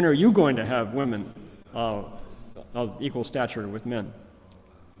 When are you going to have women of equal stature with men?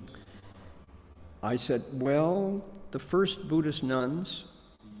 I said, well, the first Buddhist nuns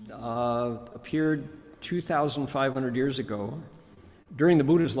appeared 2,500 years ago during the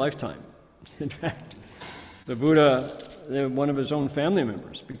Buddha's lifetime. In fact, the Buddha, one of his own family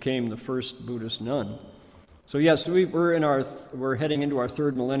members, became the first Buddhist nun. So yes, we're heading into our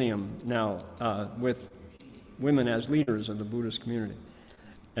 3rd millennium now with women as leaders of the Buddhist community.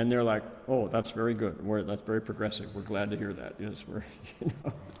 And they're like, oh, that's very good. That's very progressive. We're glad to hear that. Yes, we're,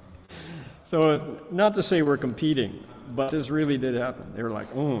 So not to say we're competing, but this really did happen. They were like,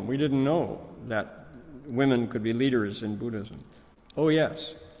 oh, we didn't know that women could be leaders in Buddhism. Oh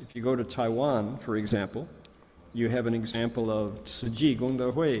yes, if you go to Taiwan, for example, you have an example of Tzu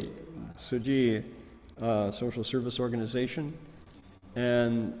Gongde Hui, Tzu social service organization,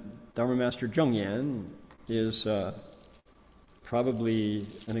 and Dharma Master Zheng Yan is probably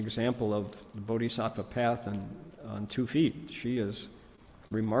an example of the Bodhisattva path on 2 feet. She is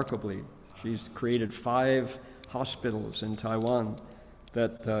remarkably, she's created 5 hospitals in Taiwan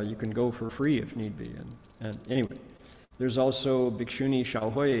that you can go for free if need be. And anyway, there's also Bhikshuni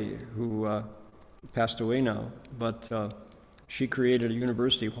Shaohui, who passed away now, but she created a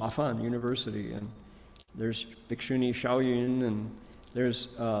university, Huafan University, and there's Bhikshuni Shaoyun, and there's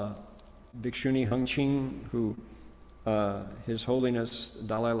Bhikshuni Hengqing, who His Holiness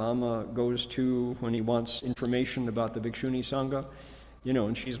Dalai Lama goes to when he wants information about the Bhikshuni Sangha,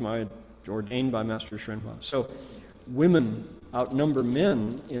 and she's ordained by Master Shenhua. So women outnumber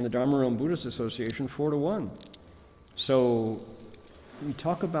men in the Dharma Realm Buddhist Association 4-1. So you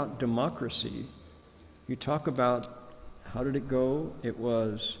talk about democracy, you talk about, how did it go? It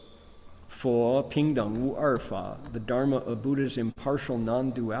was Fo Pingdang Wu Erfa, the Dharma of Buddha's impartial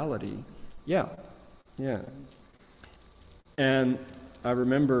non-duality. Yeah. And I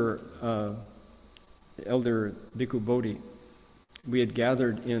remember Elder Bhikkhu Bodhi, we had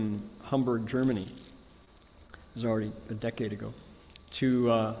gathered in Hamburg, Germany, it was already a decade ago,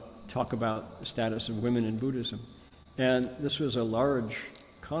 to talk about the status of women in Buddhism. And this was a large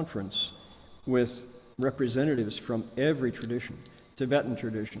conference with representatives from every tradition, Tibetan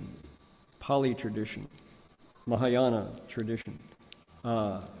tradition, Pali tradition, Mahayana tradition,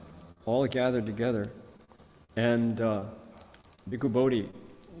 all gathered together. And Bhikkhu Bodhi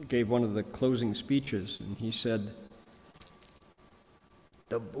gave one of the closing speeches, and he said,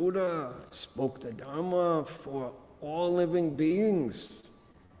 "The Buddha spoke the Dharma for all living beings.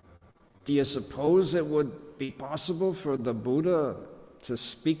 Do you suppose it would be possible for the Buddha to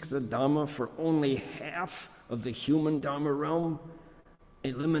speak the Dharma for only half of the human Dharma realm,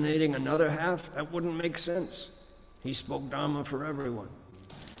 eliminating another half? That wouldn't make sense. He spoke Dharma for everyone."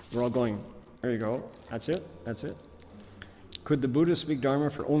 We're all going, there you go, that's it. Could the Buddha speak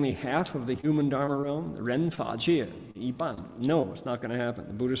Dharma for only half of the human Dharma realm? Ren fa jie, iban. No, it's not going to happen.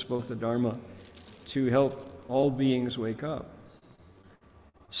 The Buddha spoke the Dharma to help all beings wake up.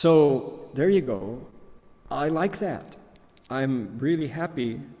 So there you go. I like that. I'm really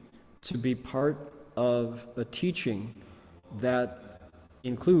happy to be part of a teaching that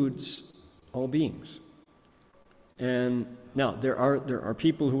includes all beings. And now there are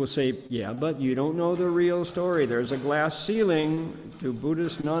people who will say, yeah, but you don't know the real story. There's a glass ceiling. Do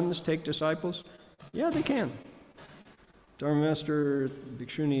Buddhist nuns take disciples? Yeah, they can. Dharma Master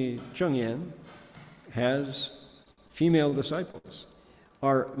Bhikshuni Chengyan has female disciples.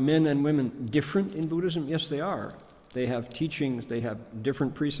 Are men and women different in Buddhism? Yes, they are. They have teachings, they have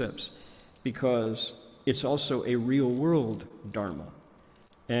different precepts, because it's also a real world Dharma.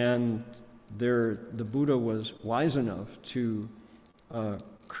 And the Buddha was wise enough to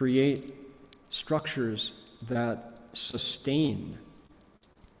create structures that sustain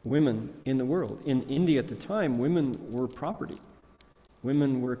women in the world. In India at the time, women were property.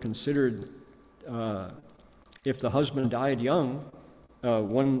 Women were considered, if the husband died young,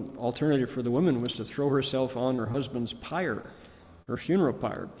 one alternative for the woman was to throw herself on her husband's pyre, her funeral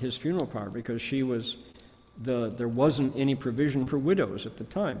pyre, his funeral pyre, because she was there wasn't any provision for widows at the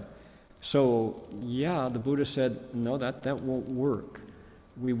time. So yeah, the Buddha said, no, that won't work.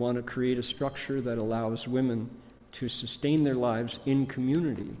 We want to create a structure that allows women to sustain their lives in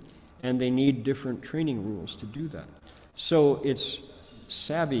community, and they need different training rules to do that. So it's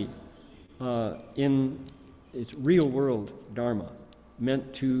savvy it's real world Dharma,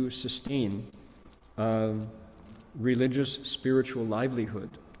 meant to sustain religious, spiritual livelihood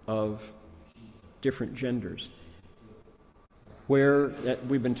of different genders. Where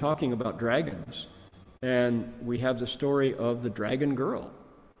we've been talking about dragons, and we have the story of the dragon girl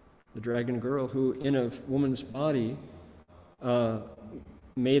who in a woman's body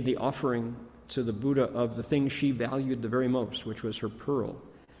made the offering to the Buddha of the thing she valued the very most, which was her pearl.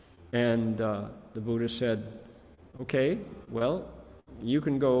 And the Buddha said, okay, well, you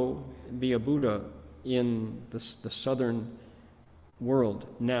can go be a Buddha in the southern world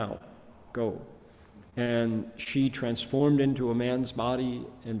now, go. And she transformed into a man's body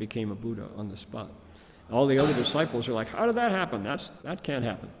and became a Buddha on the spot. All the other disciples are like, how did that happen? That can't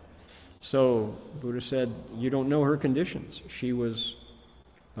happen. So Buddha said, you don't know her conditions. She was,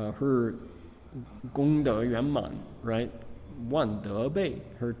 her gong de yuan man, right? Wan de bei.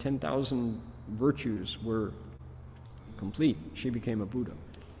 Her 10,000 virtues were complete. She became a Buddha.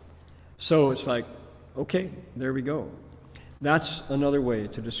 So it's like, okay, there we go. That's another way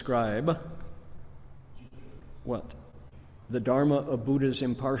to describe what? The Dharma of Buddha's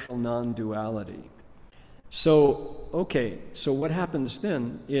impartial non-duality. So, okay, so what happens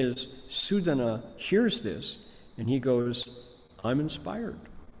then is Sudana hears this and he goes, I'm inspired.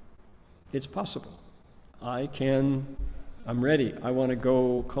 It's possible. I'm ready. I want to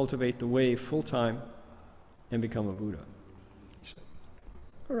go cultivate the way full-time. and become a Buddha.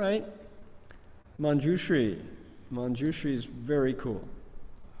 All right, Manjushri. Manjushri is very cool.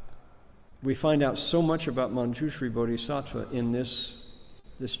 We find out so much about Manjushri Bodhisattva in this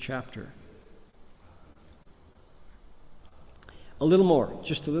chapter. A little more,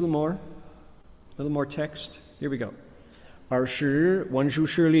 just a little more text. Here we go. 尔时文殊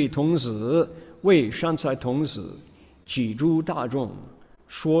师利童子为善财童子几诸大众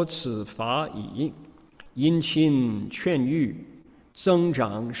说此法已，因亲劝喻，增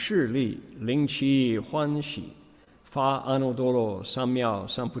长势力，令其欢喜，发阿耨多罗三藐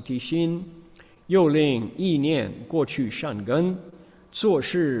三菩提心，又令意念过去善根，做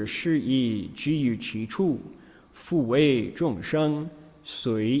事适宜居于其处，复为众生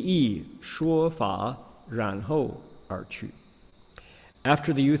随意说法，然后而去。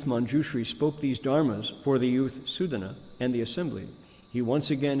After the youth Manjushri spoke these dharmas for the youth Sudana and the assembly, he once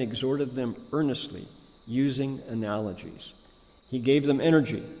again exhorted them earnestly, using analogies. He gave them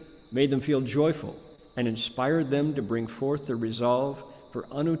energy, made them feel joyful, and inspired them to bring forth their resolve for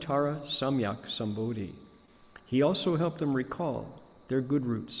Anuttara Samyak Sambodhi. He also helped them recall their good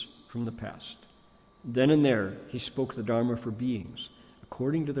roots from the past. Then and there, he spoke the Dharma for beings,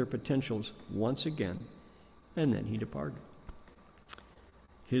 according to their potentials once again, and then he departed.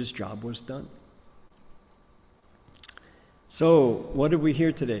 His job was done. So, what did we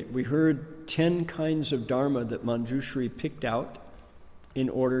hear today? We heard 10 kinds of Dharma that Manjushri picked out in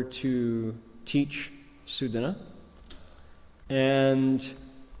order to teach Sudana. And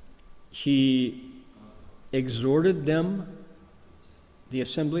he exhorted them, the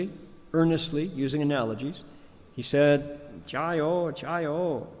assembly, earnestly, using analogies. He said, Jayo,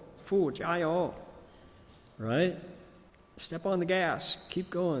 Jayo, Fu, Jayo, right? Step on the gas, keep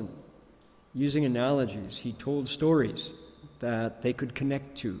going. Using analogies, he told stories that they could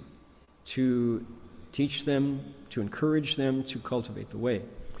connect to teach them, to encourage them to cultivate the way.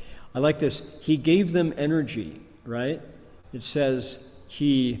 I like this. He gave them energy, right? It says,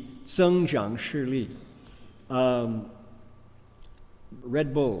 he 增长势力.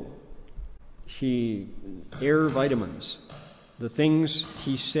 Red Bull, air vitamins. The things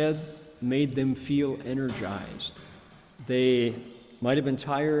he said made them feel energized. They might have been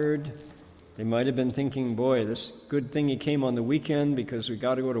tired. They might have been thinking, boy, this good thing he came on the weekend because we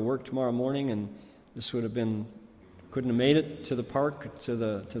got to go to work tomorrow morning, and this would have been, couldn't have made it to the park, to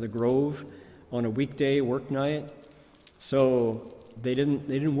the grove on a weekday work night. So they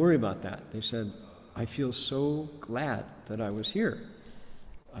didn't worry about that. They said, I feel so glad that I was here.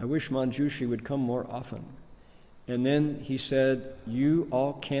 I wish Manjushri would come more often. And then he said, you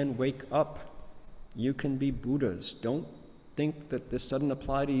all can wake up. You can be Buddhas. Don't think that this doesn't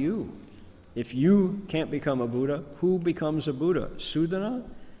apply to you. If you can't become a Buddha, who becomes a Buddha? Sudana?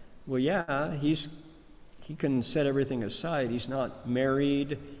 Well, yeah, he can set everything aside. He's not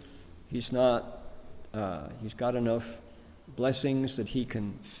married. He's got enough blessings that he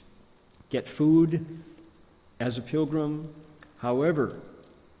can get food as a pilgrim. However,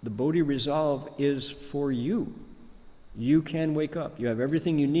 the Bodhi resolve is for you. You can wake up. You have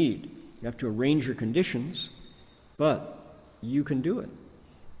everything you need. You have to arrange your conditions, but you can do it.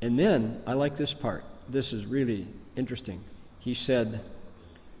 And then, I like this part. This is really interesting. He said,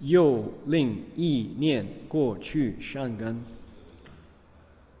 又令意念过去善根.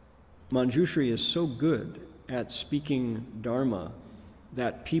 Manjushri is so good at speaking Dharma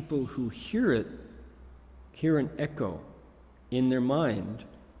that people who hear it hear an echo in their mind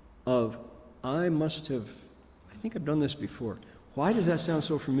of, I think I've done this before. Why does that sound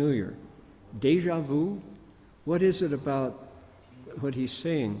so familiar? Deja vu? What is it about what he's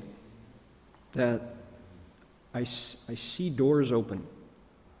saying that I see doors open?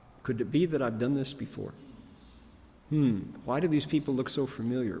 Could it be that I've done this before? Why do these people look so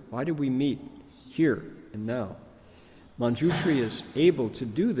familiar? Why do we meet here and now? Manjushri is able to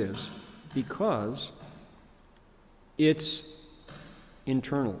do this because it's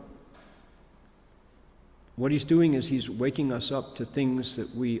internal. What he's doing is he's waking us up to things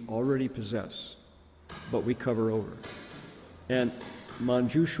that we already possess, but we cover over. And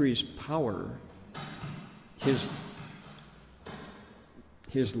Manjushri's power, his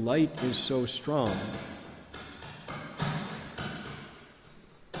light is so strong.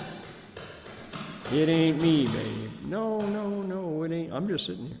 It ain't me, babe. No, it ain't. I'm just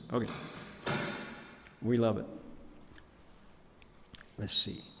sitting here. Okay. We love it. Let's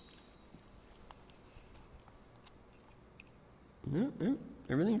see.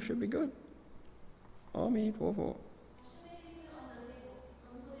 Everything should be good.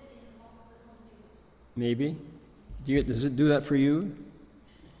 Maybe. Does it do that for you?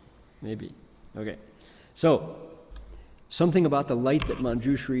 Maybe. Okay. So, something about the light that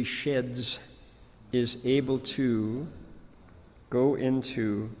Manjushri sheds is able to go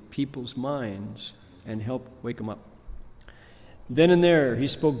into people's minds and help wake them up. Then and there, he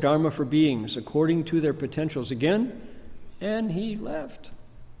spoke Dharma for beings according to their potentials again, and he left.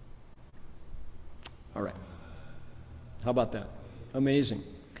 All right. How about that? Amazing.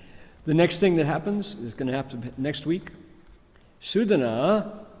 The next thing that happens is going to happen next week.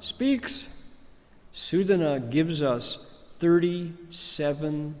 Sudana speaks. Sudana gives us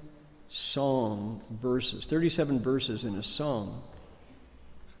 37 song verses, 37 verses in a song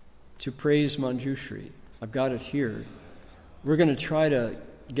to praise Manjushri. I've got it here. We're going to try to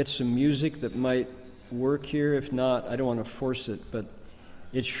get some music that might work here. If not, I don't want to force it, but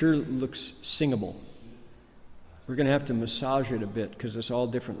it sure looks singable. We're going to have to massage it a bit because it's all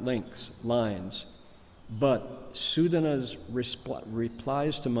different lengths, lines. But Sudana's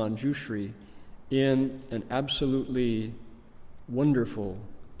replies to Manjushri in an absolutely wonderful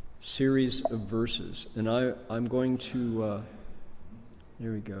series of verses. And I'm going to,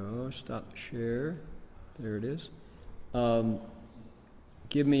 there we go, stop share. There it is.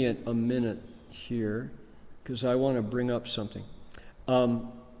 Give me a minute here because I want to bring up something. I'm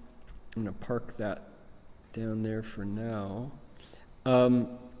going to park that down there for now.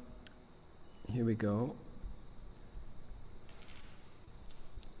 Here we go.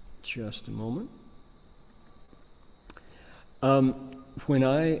 Just a moment. When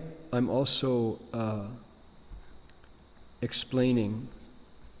I'm also explaining,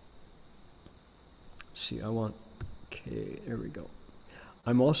 see, okay, there we go.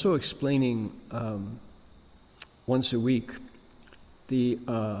 I'm also explaining once a week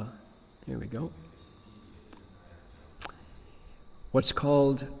here we go, what's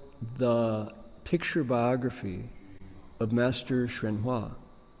called the picture biography of Master Hsuan.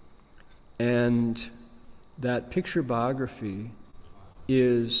 And that picture biography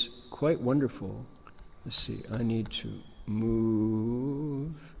is quite wonderful. Let's see, I need to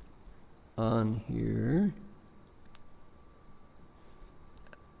move on here.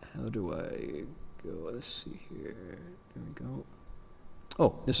 How do I go? Let's see here. There we go.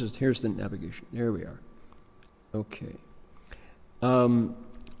 Oh, here's the navigation. There we are. Okay.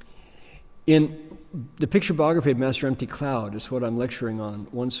 In the picture biography of Master Empty Cloud is what I'm lecturing on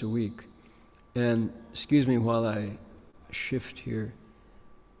once a week. And excuse me while I shift here.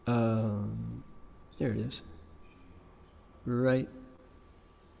 There it is. Right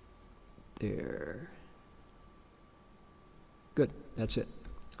there. Good, that's it.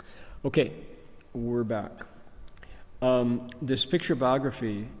 Okay, we're back. This picture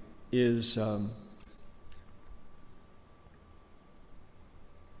biography is the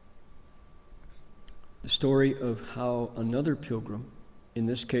story of how another pilgrim, in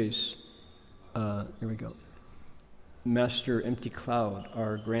this case, here we go, Master Empty Cloud,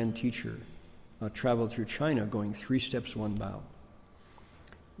 our grand teacher, traveled through China going 3 steps, 1 bow.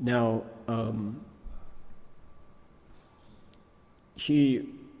 Now,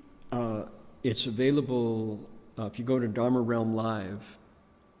 it's available, if you go to Dharma Realm Live,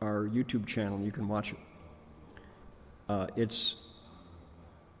 our YouTube channel, you can watch it. It's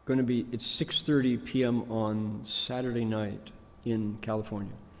 6:30 p.m. on Saturday night in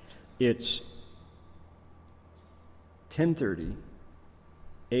California. It's 10:30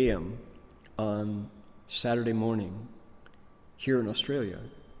 a.m. on Saturday morning here in Australia.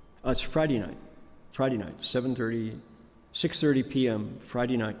 It's Friday night, 6:30 p.m.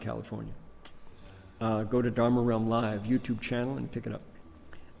 Friday night, California. Go to Dharma Realm Live YouTube channel and pick it up.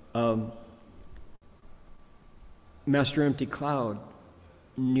 Master Empty Cloud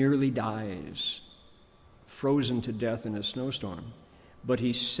nearly dies, frozen to death in a snowstorm, but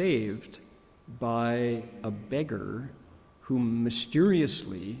he's saved by a beggar who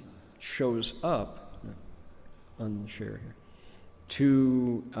mysteriously shows up on the share here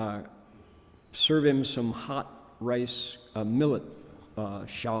to serve him some hot rice, millet,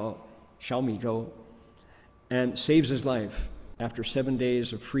 xiao mi zhou, and saves his life after 7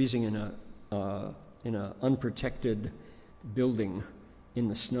 days of freezing in a unprotected building in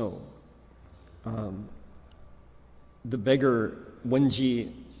the snow. The beggar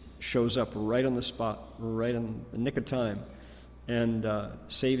Wenji shows up right on the spot, right in the nick of time, and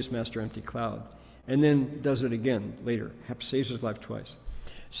saves Master Empty Cloud, and then does it again later, saves his life twice.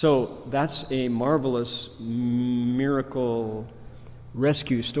 So that's a marvelous miracle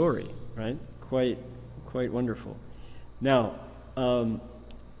rescue story, right? Quite wonderful. Now,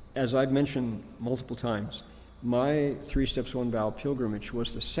 as I've mentioned multiple times, my 3 steps, 1 bow pilgrimage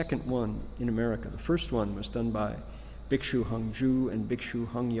was the second one in America. The first one was done by Bhikshu Hengju and Bhikshu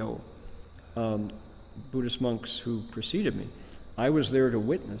Hengyo Buddhist monks who preceded me. I was there to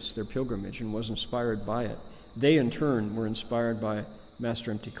witness their pilgrimage and was inspired by it. They, in turn, were inspired by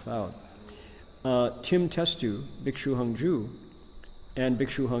Master Empty Cloud. Tim Testu, Bhikshu Hongju, and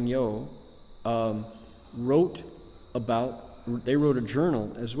Bhikshu Hongyo they wrote a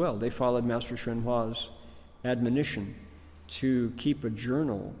journal as well. They followed Master Hsuanhua's admonition to keep a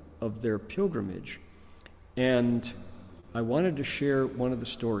journal of their pilgrimage. And I wanted to share one of the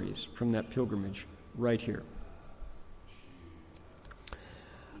stories from that pilgrimage right here.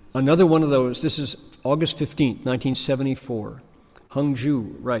 Another one of those, this is August 15th, 1974.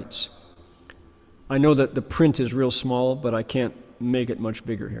 Hongju writes, I know that the print is real small, but I can't make it much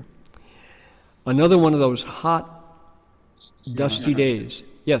bigger here. Another one of those hot, dusty days.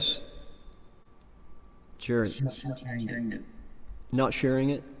 Yes? Jerry. Not sharing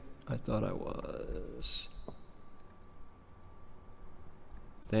it? I thought I was.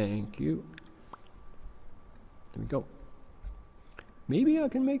 Thank you. There we go. Maybe I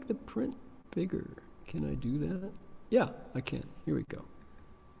can make the print bigger. Can I do that? Yeah, I can. Here we go.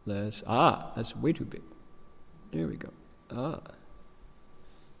 That's way too big. There we go.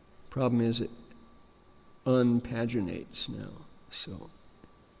 Problem is it unpaginates now. So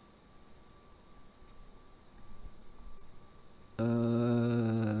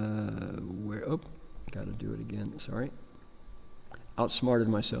gotta do it again. Sorry. Outsmarted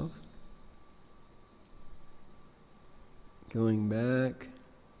myself. Going back.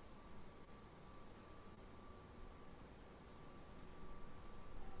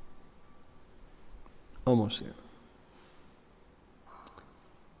 Almost there.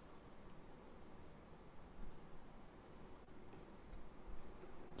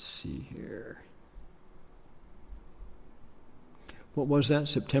 Let's see here. What was that?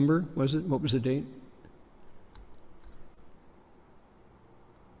 September, was it? What was the date?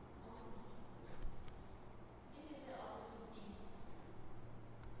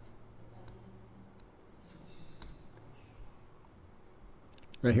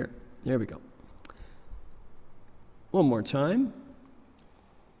 Right here. There we go. One more time.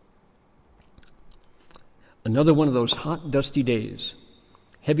 Another one of those hot, dusty days.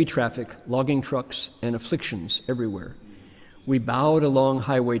 Heavy traffic, logging trucks, and afflictions everywhere. We bowed along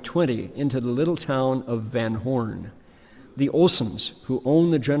Highway 20 into the little town of Van Horn. The Olsons, who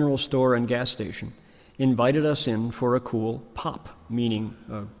own the general store and gas station, invited us in for a cool pop, meaning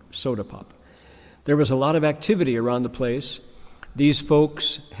a soda pop. There was a lot of activity around the place. These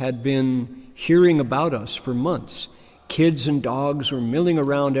folks had been hearing about us for months. Kids and dogs were milling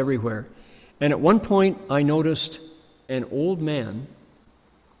around everywhere. And at one point, I noticed an old man,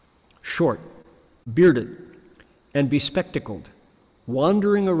 short, bearded, and bespectacled,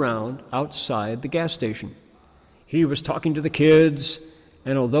 wandering around outside the gas station. He was talking to the kids,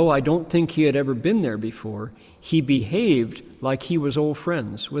 and although I don't think he had ever been there before, he behaved like he was old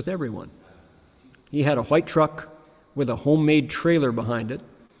friends with everyone. He had a white truck with a homemade trailer behind it,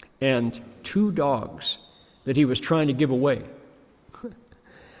 and 2 dogs that he was trying to give away.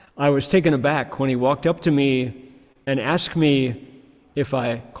 I was taken aback when he walked up to me and asked me if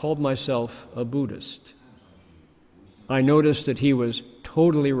I called myself a Buddhist. I noticed that he was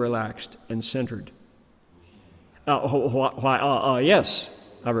totally relaxed and centered. Yes,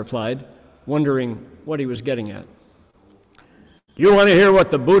 I replied, wondering what he was getting at. You want to hear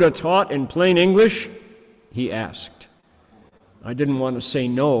what the Buddha taught in plain English? He asked. I didn't want to say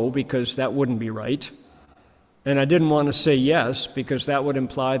no because that wouldn't be right. And I didn't want to say yes because that would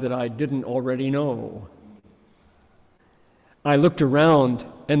imply that I didn't already know. I looked around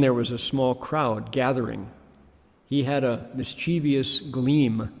and there was a small crowd gathering. He had a mischievous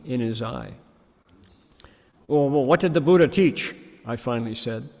gleam in his eye. Well, what did the Buddha teach? I finally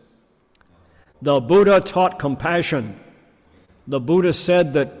said. The Buddha taught compassion. The Buddha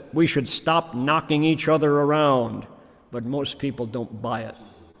said that we should stop knocking each other around, but most people don't buy it.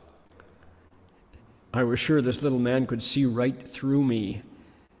 I was sure this little man could see right through me,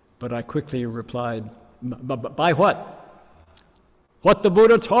 but I quickly replied, by what? What the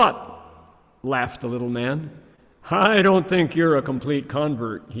Buddha taught, laughed the little man. I don't think you're a complete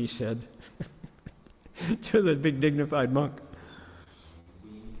convert, he said, to the big dignified monk.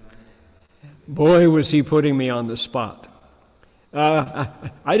 Boy, was he putting me on the spot. I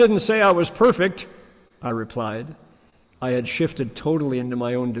didn't say I was perfect, I replied. I had shifted totally into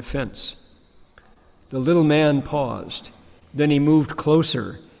my own defense. The little man paused. Then he moved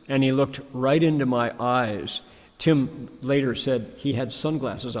closer, and he looked right into my eyes. Tim later said he had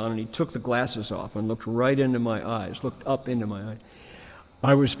sunglasses on, and he took the glasses off and looked right into my eyes, looked up into my eyes.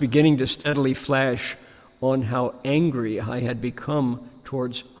 I was beginning to steadily flash on how angry I had become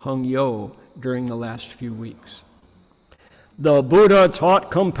towards Hong Yo during the last few weeks. The Buddha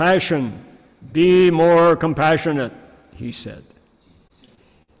taught compassion. Be more compassionate, he said.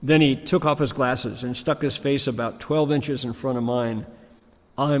 Then he took off his glasses and stuck his face about 12 inches in front of mine.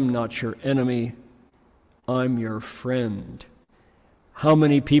 I'm not your enemy. I'm your friend. How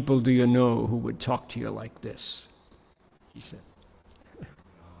many people do you know who would talk to you like this? He said.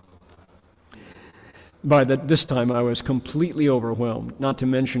 By this time, I was completely overwhelmed, not to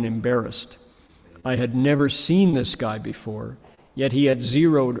mention embarrassed. I had never seen this guy before, yet he had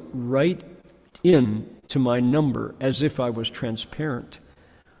zeroed right in to my number as if I was transparent.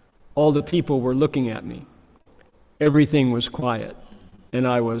 All the people were looking at me. Everything was quiet, and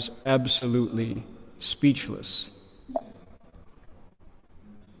I was absolutely speechless.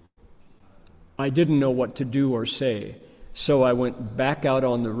 I didn't know what to do or say, so I went back out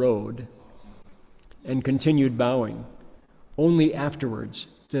on the road and continued bowing. Only afterwards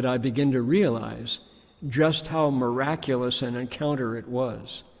did I begin to realize just how miraculous an encounter it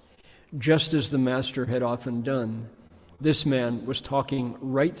was. Just as the Master had often done, this man was talking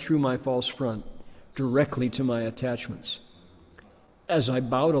right through my false front, directly to my attachments. As I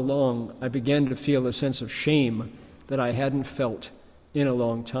bowed along, I began to feel a sense of shame that I hadn't felt in a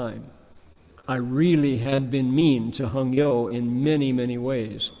long time. I really had been mean to Heng Yo in many, many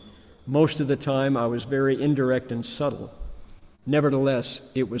ways. Most of the time, I was very indirect and subtle. Nevertheless,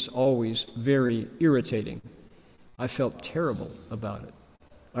 it was always very irritating. I felt terrible about it.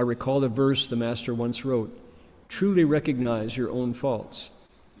 I recalled a verse the Master once wrote, "Truly recognize your own faults.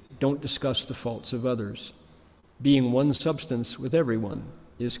 Don't discuss the faults of others. Being one substance with everyone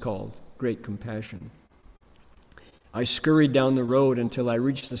is called great compassion." I scurried down the road until I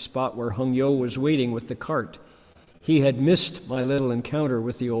reached the spot where Heng Yo was waiting with the cart. He had missed my little encounter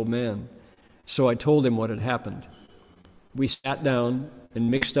with the old man, so I told him what had happened. We sat down and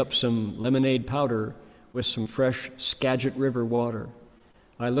mixed up some lemonade powder with some fresh Skagit River water.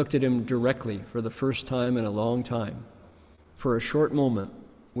 I looked at him directly for the first time in a long time. For a short moment,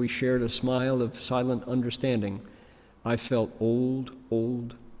 we shared a smile of silent understanding. I felt old,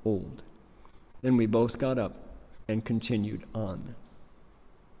 old, old. Then we both got up and continued on.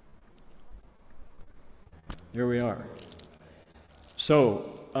 There we are.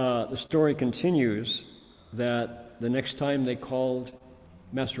 So the story continues that the next time they called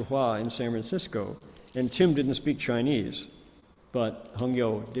Master Hua in San Francisco, and Tim didn't speak Chinese, but Heng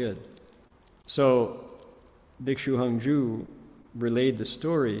Yo did. So Bhikshu Hengju relayed the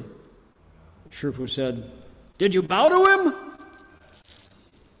story. Shifu said, "Did you bow to him?"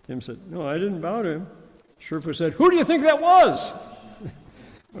 Tim said, "No, I didn't bow to him." Shifu said, "Who do you think that was?"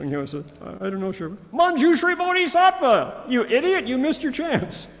 Heng Yo said, "I don't know, Shifu." "Manjushri Bodhisattva! You idiot, you missed your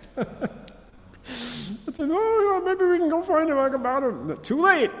chance." I said, "Oh, maybe we can go find him, I can bow to him." Too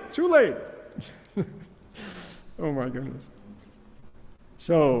late, too late. Oh my goodness.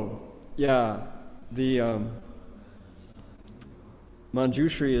 So, yeah, the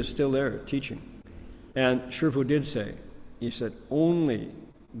Manjushri is still there teaching. And Shifu did say, he said, only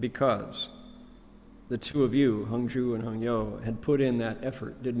because the two of you, Hengju and Heng Yo, had put in that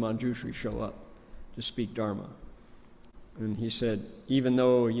effort did Manjushri show up to speak Dharma. And he said, even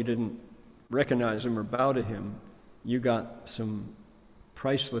though you didn't recognize him or bow to him, you got some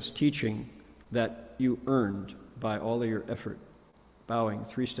priceless teaching that you earned by all of your effort. Bowing,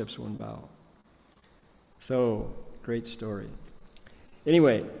 3 steps, 1 bow. So, great story.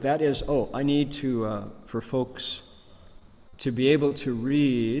 Anyway, that is, I need to, for folks to be able to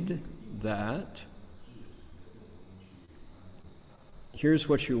read that, here's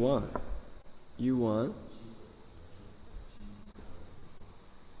what you want. You want,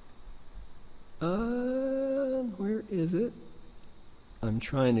 where is it? I'm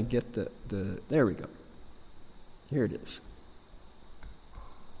trying to get there we go. Here it is.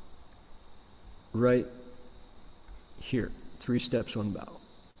 Right here, 3 steps, 1 bow.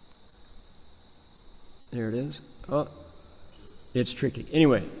 There it is. Oh, it's tricky.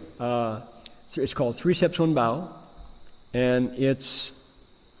 Anyway, so it's called 3 steps, 1 bow, and it's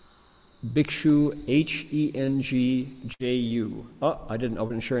Bhikshu, Hengju. Oh, I didn't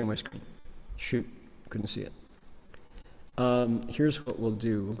open sharing my screen. Shoot, couldn't see it. Here's what we'll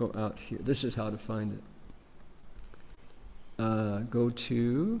do. We'll go out here. This is how to find it. Go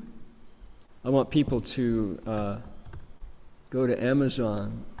to, I want people to go to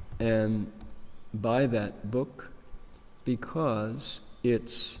Amazon and buy that book because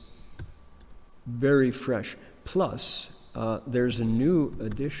it's very fresh. Plus, there's a new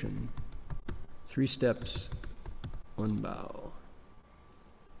edition, 3 steps, 1 bow.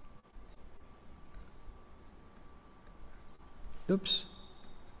 Oops.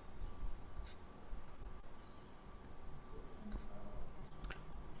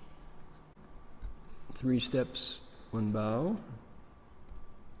 3 steps, 1 bow.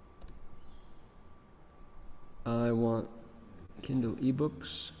 I want Kindle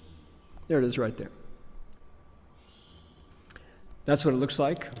ebooks. There it is right there. That's what it looks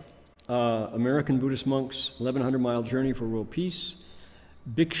like. American Buddhist monks, 1100-mile journey for world peace.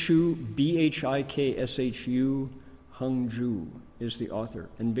 Bhikshu, B-H-I-K-S-H-U, Heng Ju is the author,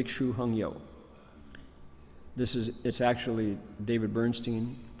 and Bhikshu Heng Yo. It's actually David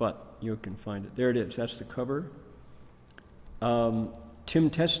Bernstein, but you can find it. There it is, that's the cover. Tim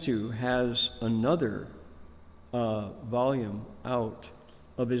Testu has another volume out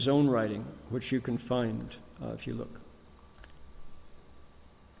of his own writing, which you can find if you look.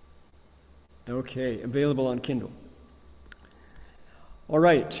 Okay, available on Kindle. All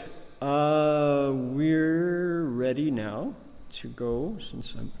right, we're ready now to go,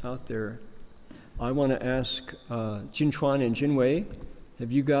 since I'm out there. I want to ask Jinchuan and Jinwei,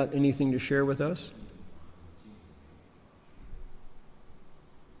 have you got anything to share with us?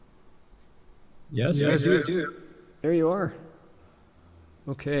 Yes, Yes, I do. There you are.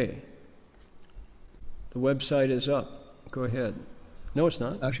 Okay. The website is up. Go ahead. No, it's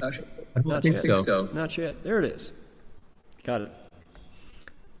not. Actually, I don't Not think yet. so. Not yet. There it is. Got it.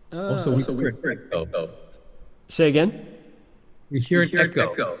 Also, we hear an echo. Say again? We hear an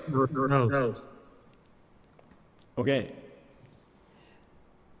echo. No. Okay.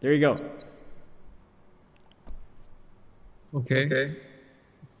 There you go. Okay.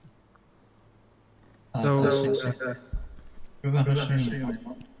 So, 如果说是你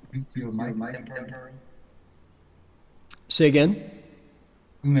有 mic temporary， Say again?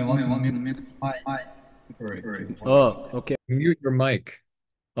 you may want to mute mic temporary. Oh, okay. Mute your mic.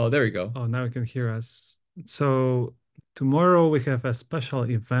 Oh, there we go. oh, now you can hear us. So tomorrow we have a special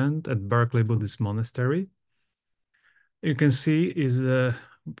event at Berkeley Buddhist Monastery. You can see is a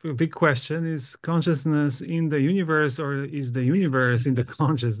big question: is consciousness in the universe, or is the universe in the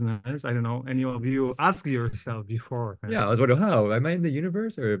consciousness? I don't know. Any of you ask yourself before? Yeah, I was wondering, how am I in the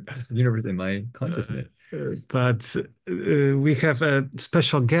universe, or the universe in my consciousness? But we have a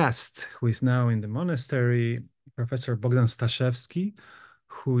special guest who is now in the monastery, Professor Bogdan Staszewski,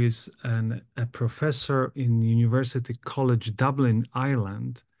 who is a professor in University College Dublin,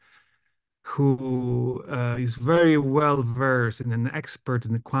 Ireland, who is very well versed and an expert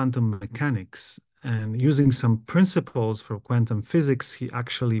in quantum mechanics. And using some principles for quantum physics, he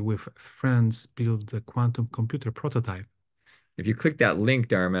actually, with friends, built the quantum computer prototype. If you click that link,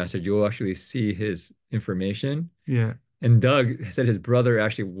 Dharma Master, you'll actually see his information. Yeah. And Doug said his brother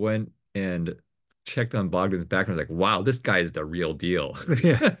actually went and checked on Bogdan's background. Like, wow, this guy is the real deal.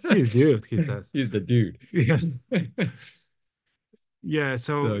 Yeah, he's good. He does. He's the dude. Yeah. Yeah.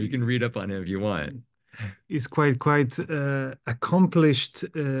 So you can read up on him if you want. He's quite accomplished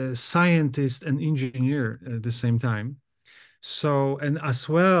scientist and engineer at the same time. So, and as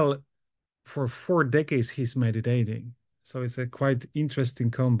well, for 4 decades, he's meditating. So it's a quite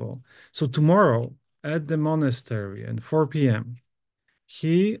interesting combo. So tomorrow at the monastery at 4 p.m.,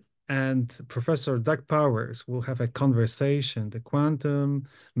 he and Professor Doug Powers will have a conversation, the quantum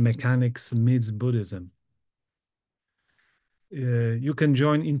mechanics meets Buddhism. You can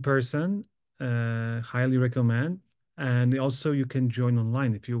join in person, highly recommend. And also you can join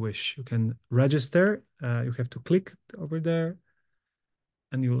online if you wish. You can register. You have to click over there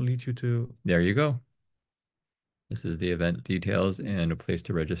and it will lead you to... There you go. This is the event details and a place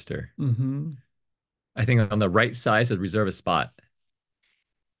to register. Mm-hmm. I think on the right side says reserve a spot.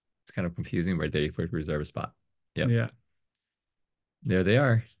 It's kind of confusing right there. You put reserve a spot. Yep. Yeah. There they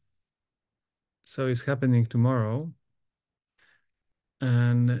are. So it's happening tomorrow.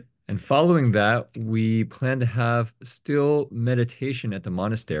 And following that, we plan to have still meditation at the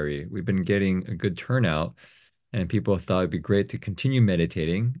monastery. We've been getting a good turnout, and people thought it'd be great to continue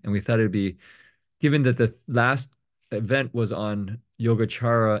meditating. And we thought it'd be, given that the last event was on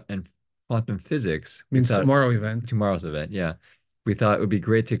Yogacara and quantum physics. Means tomorrow event. Tomorrow's event, yeah. We thought it would be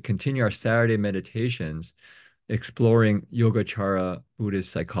great to continue our Saturday meditations, exploring Yogacara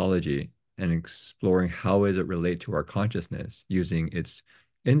Buddhist psychology and exploring how does it relate to our consciousness, using its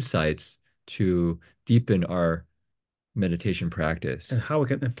insights to deepen our meditation practice. And how we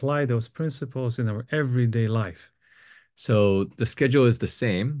can apply those principles in our everyday life. So the schedule is the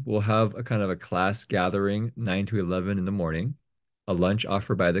same. We'll have a kind of a class gathering 9 to 11 in the morning, a lunch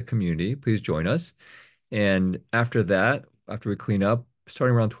offered by the community. Please join us. And after that, after we clean up,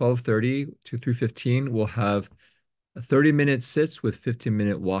 starting around 12:30 to 3:15, we'll have a 30-minute sits with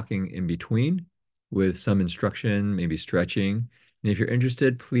 15-minute walking in between with some instruction, maybe stretching. And if you're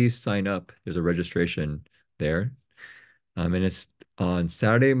interested, please sign up. There's a registration there. And it's on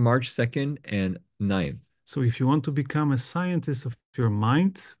Saturday, March 2nd and 9th. So if you want to become a scientist of your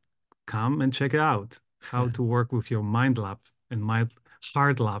mind, come and check it out. How to work with your mind lab and mind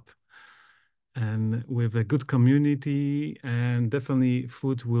heart lab. And with a good community, and definitely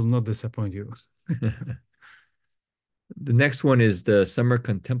food will not disappoint you. The next one is the Summer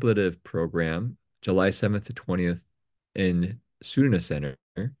Contemplative Program, July 7th to 20th in Sudana Center,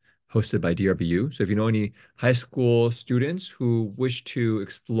 hosted by DRBU. So if you know any high school students who wish to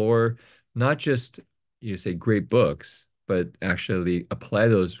explore not just, you say, great books, but actually apply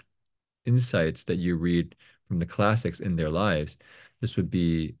those insights that you read from the classics in their lives, this would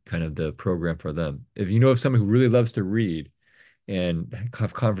be kind of the program for them. If you know someone who really loves to read and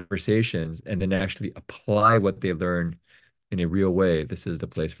have conversations and then actually apply what they learn in a real way, this is the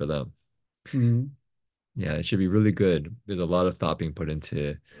place for them. Mm. Yeah, it should be really good. There's a lot of thought being put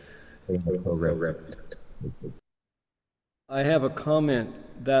into the program. I have a comment.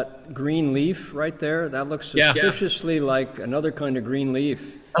 That green leaf right there, that looks suspiciously like another kind of green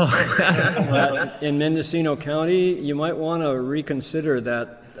leaf. In Mendocino County, you might want to reconsider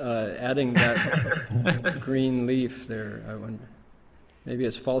that, adding that green leaf there. I wonder. Maybe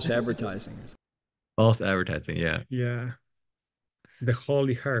it's false advertising. False advertising, yeah. Yeah. The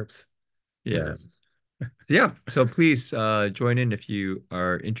holy herbs. Yeah. Yeah. So please join in if you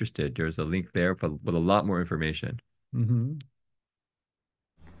are interested. There's a link there with a lot more information. Mm-hmm.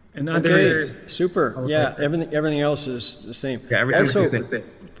 And okay, super. Okay. Yeah, everything else is the same. Yeah, everything's the same.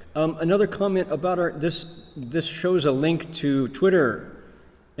 Another comment about this shows a link to Twitter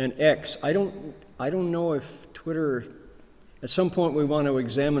and X. I don't know if Twitter. At some point, we want to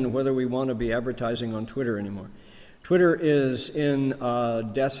examine whether we want to be advertising on Twitter anymore. Twitter is in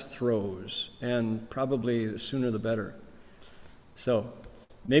death throes, and probably the sooner the better. So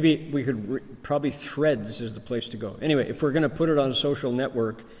maybe we could probably Threads is the place to go. Anyway, if we're going to put it on a social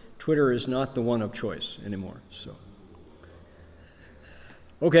network, Twitter is not the one of choice anymore. So,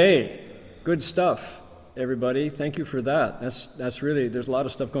 okay, good stuff, everybody. Thank you for that. That's really, there's a lot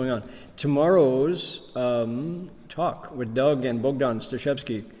of stuff going on. Tomorrow's talk with Doug and Bogdan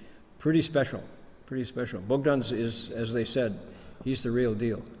Stashevsky, pretty special. Pretty special. Bogdan's is, as they said, he's the real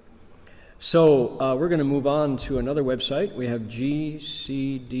deal. So we're going to move on to another website. We have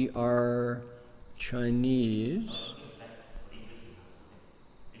GCDR Chinese.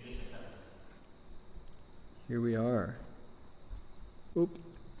 Here we are. Oop.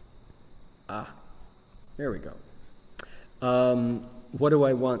 There we go. What do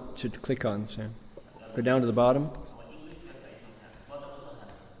I want to click on, Sam? Go down to the bottom.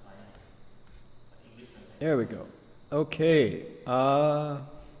 There we go. Okay.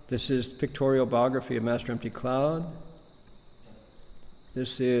 This is pictorial biography of Master Empty Cloud.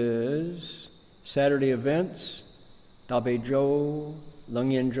 This is Saturday events, Dabe Zhou,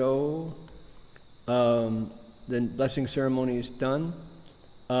 Lengyan Zhou. The blessing ceremony is done.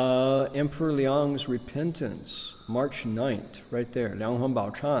 Emperor Liang's repentance, March 9th, right there, Liang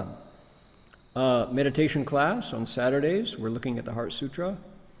Hongbao Chan. Meditation class on Saturdays, we're looking at the Heart Sutra.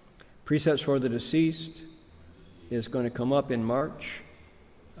 Precepts for the deceased is going to come up in March.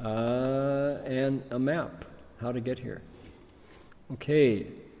 And a map, how to get here. Okay,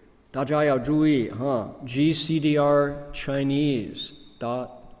 大家要注意哈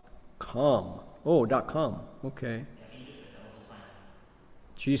GCDRChinese.com. Oh, .com, okay.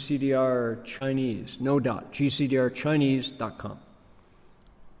 GCDR Chinese, no dot, GCDRChinese.com.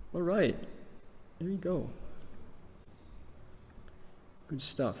 All right, there you go. Good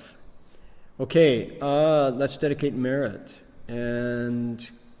stuff. Okay, let's dedicate merit and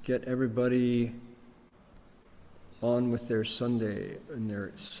get everybody on with their Sunday and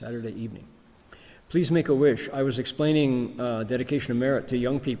their Saturday evening. Please make a wish. I was explaining dedication of merit to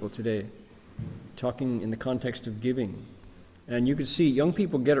young people today, talking in the context of giving. And you can see young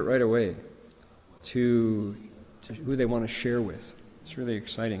people get it right away to who they want to share with. It's really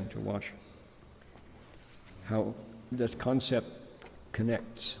exciting to watch how this concept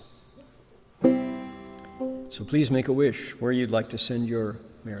connects. So please make a wish where you'd like to send your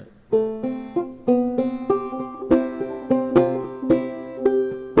merit.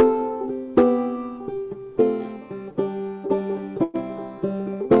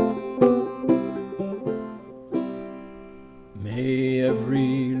 May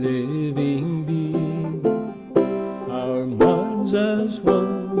every living being, our minds as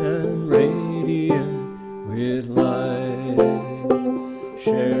one and radiant with light,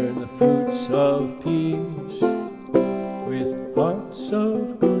 share the fruits of peace with hearts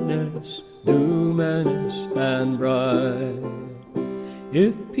of goodness, luminous and bright.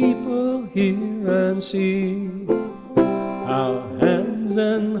 If people hear and see our hands minds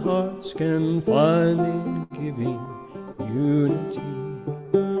and hearts can find in giving unity.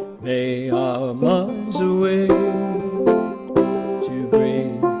 May our minds awake to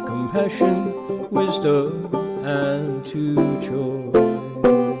great compassion, wisdom, and to joy.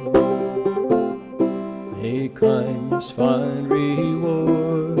 May kindness find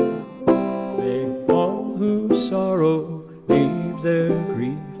reward. May all who sorrow leave their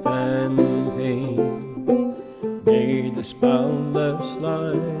grief and pain. May this boundless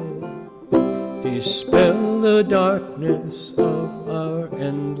light dispel the darkness of our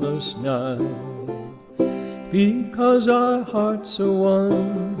endless night. Because our hearts are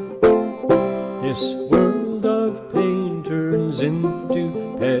one, this world of pain turns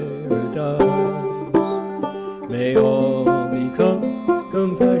into paradise. May all become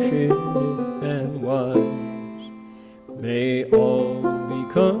compassionate and wise. May all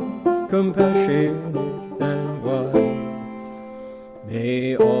become compassionate and wise.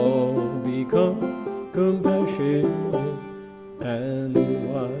 May all become compassionate and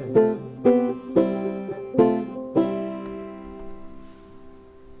wise.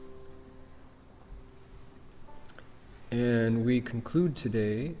 And we conclude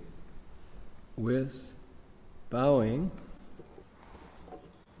today with bowing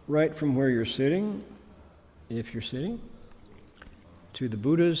right from where you're sitting, if you're sitting, to the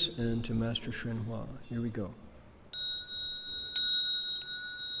Buddhas and to Master Shenhua. Here we go.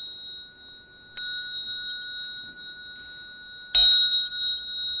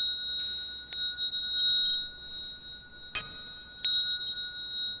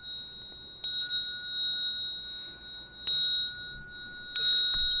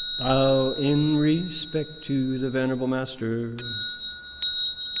 Bow in respect to the Venerable Master.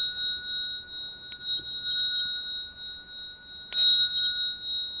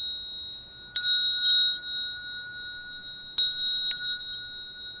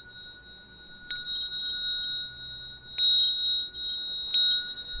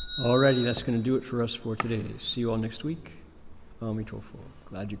 Alrighty, that's going to do it for us for today. See you all next week. Amitofo.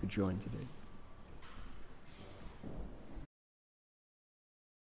 Glad you could join today.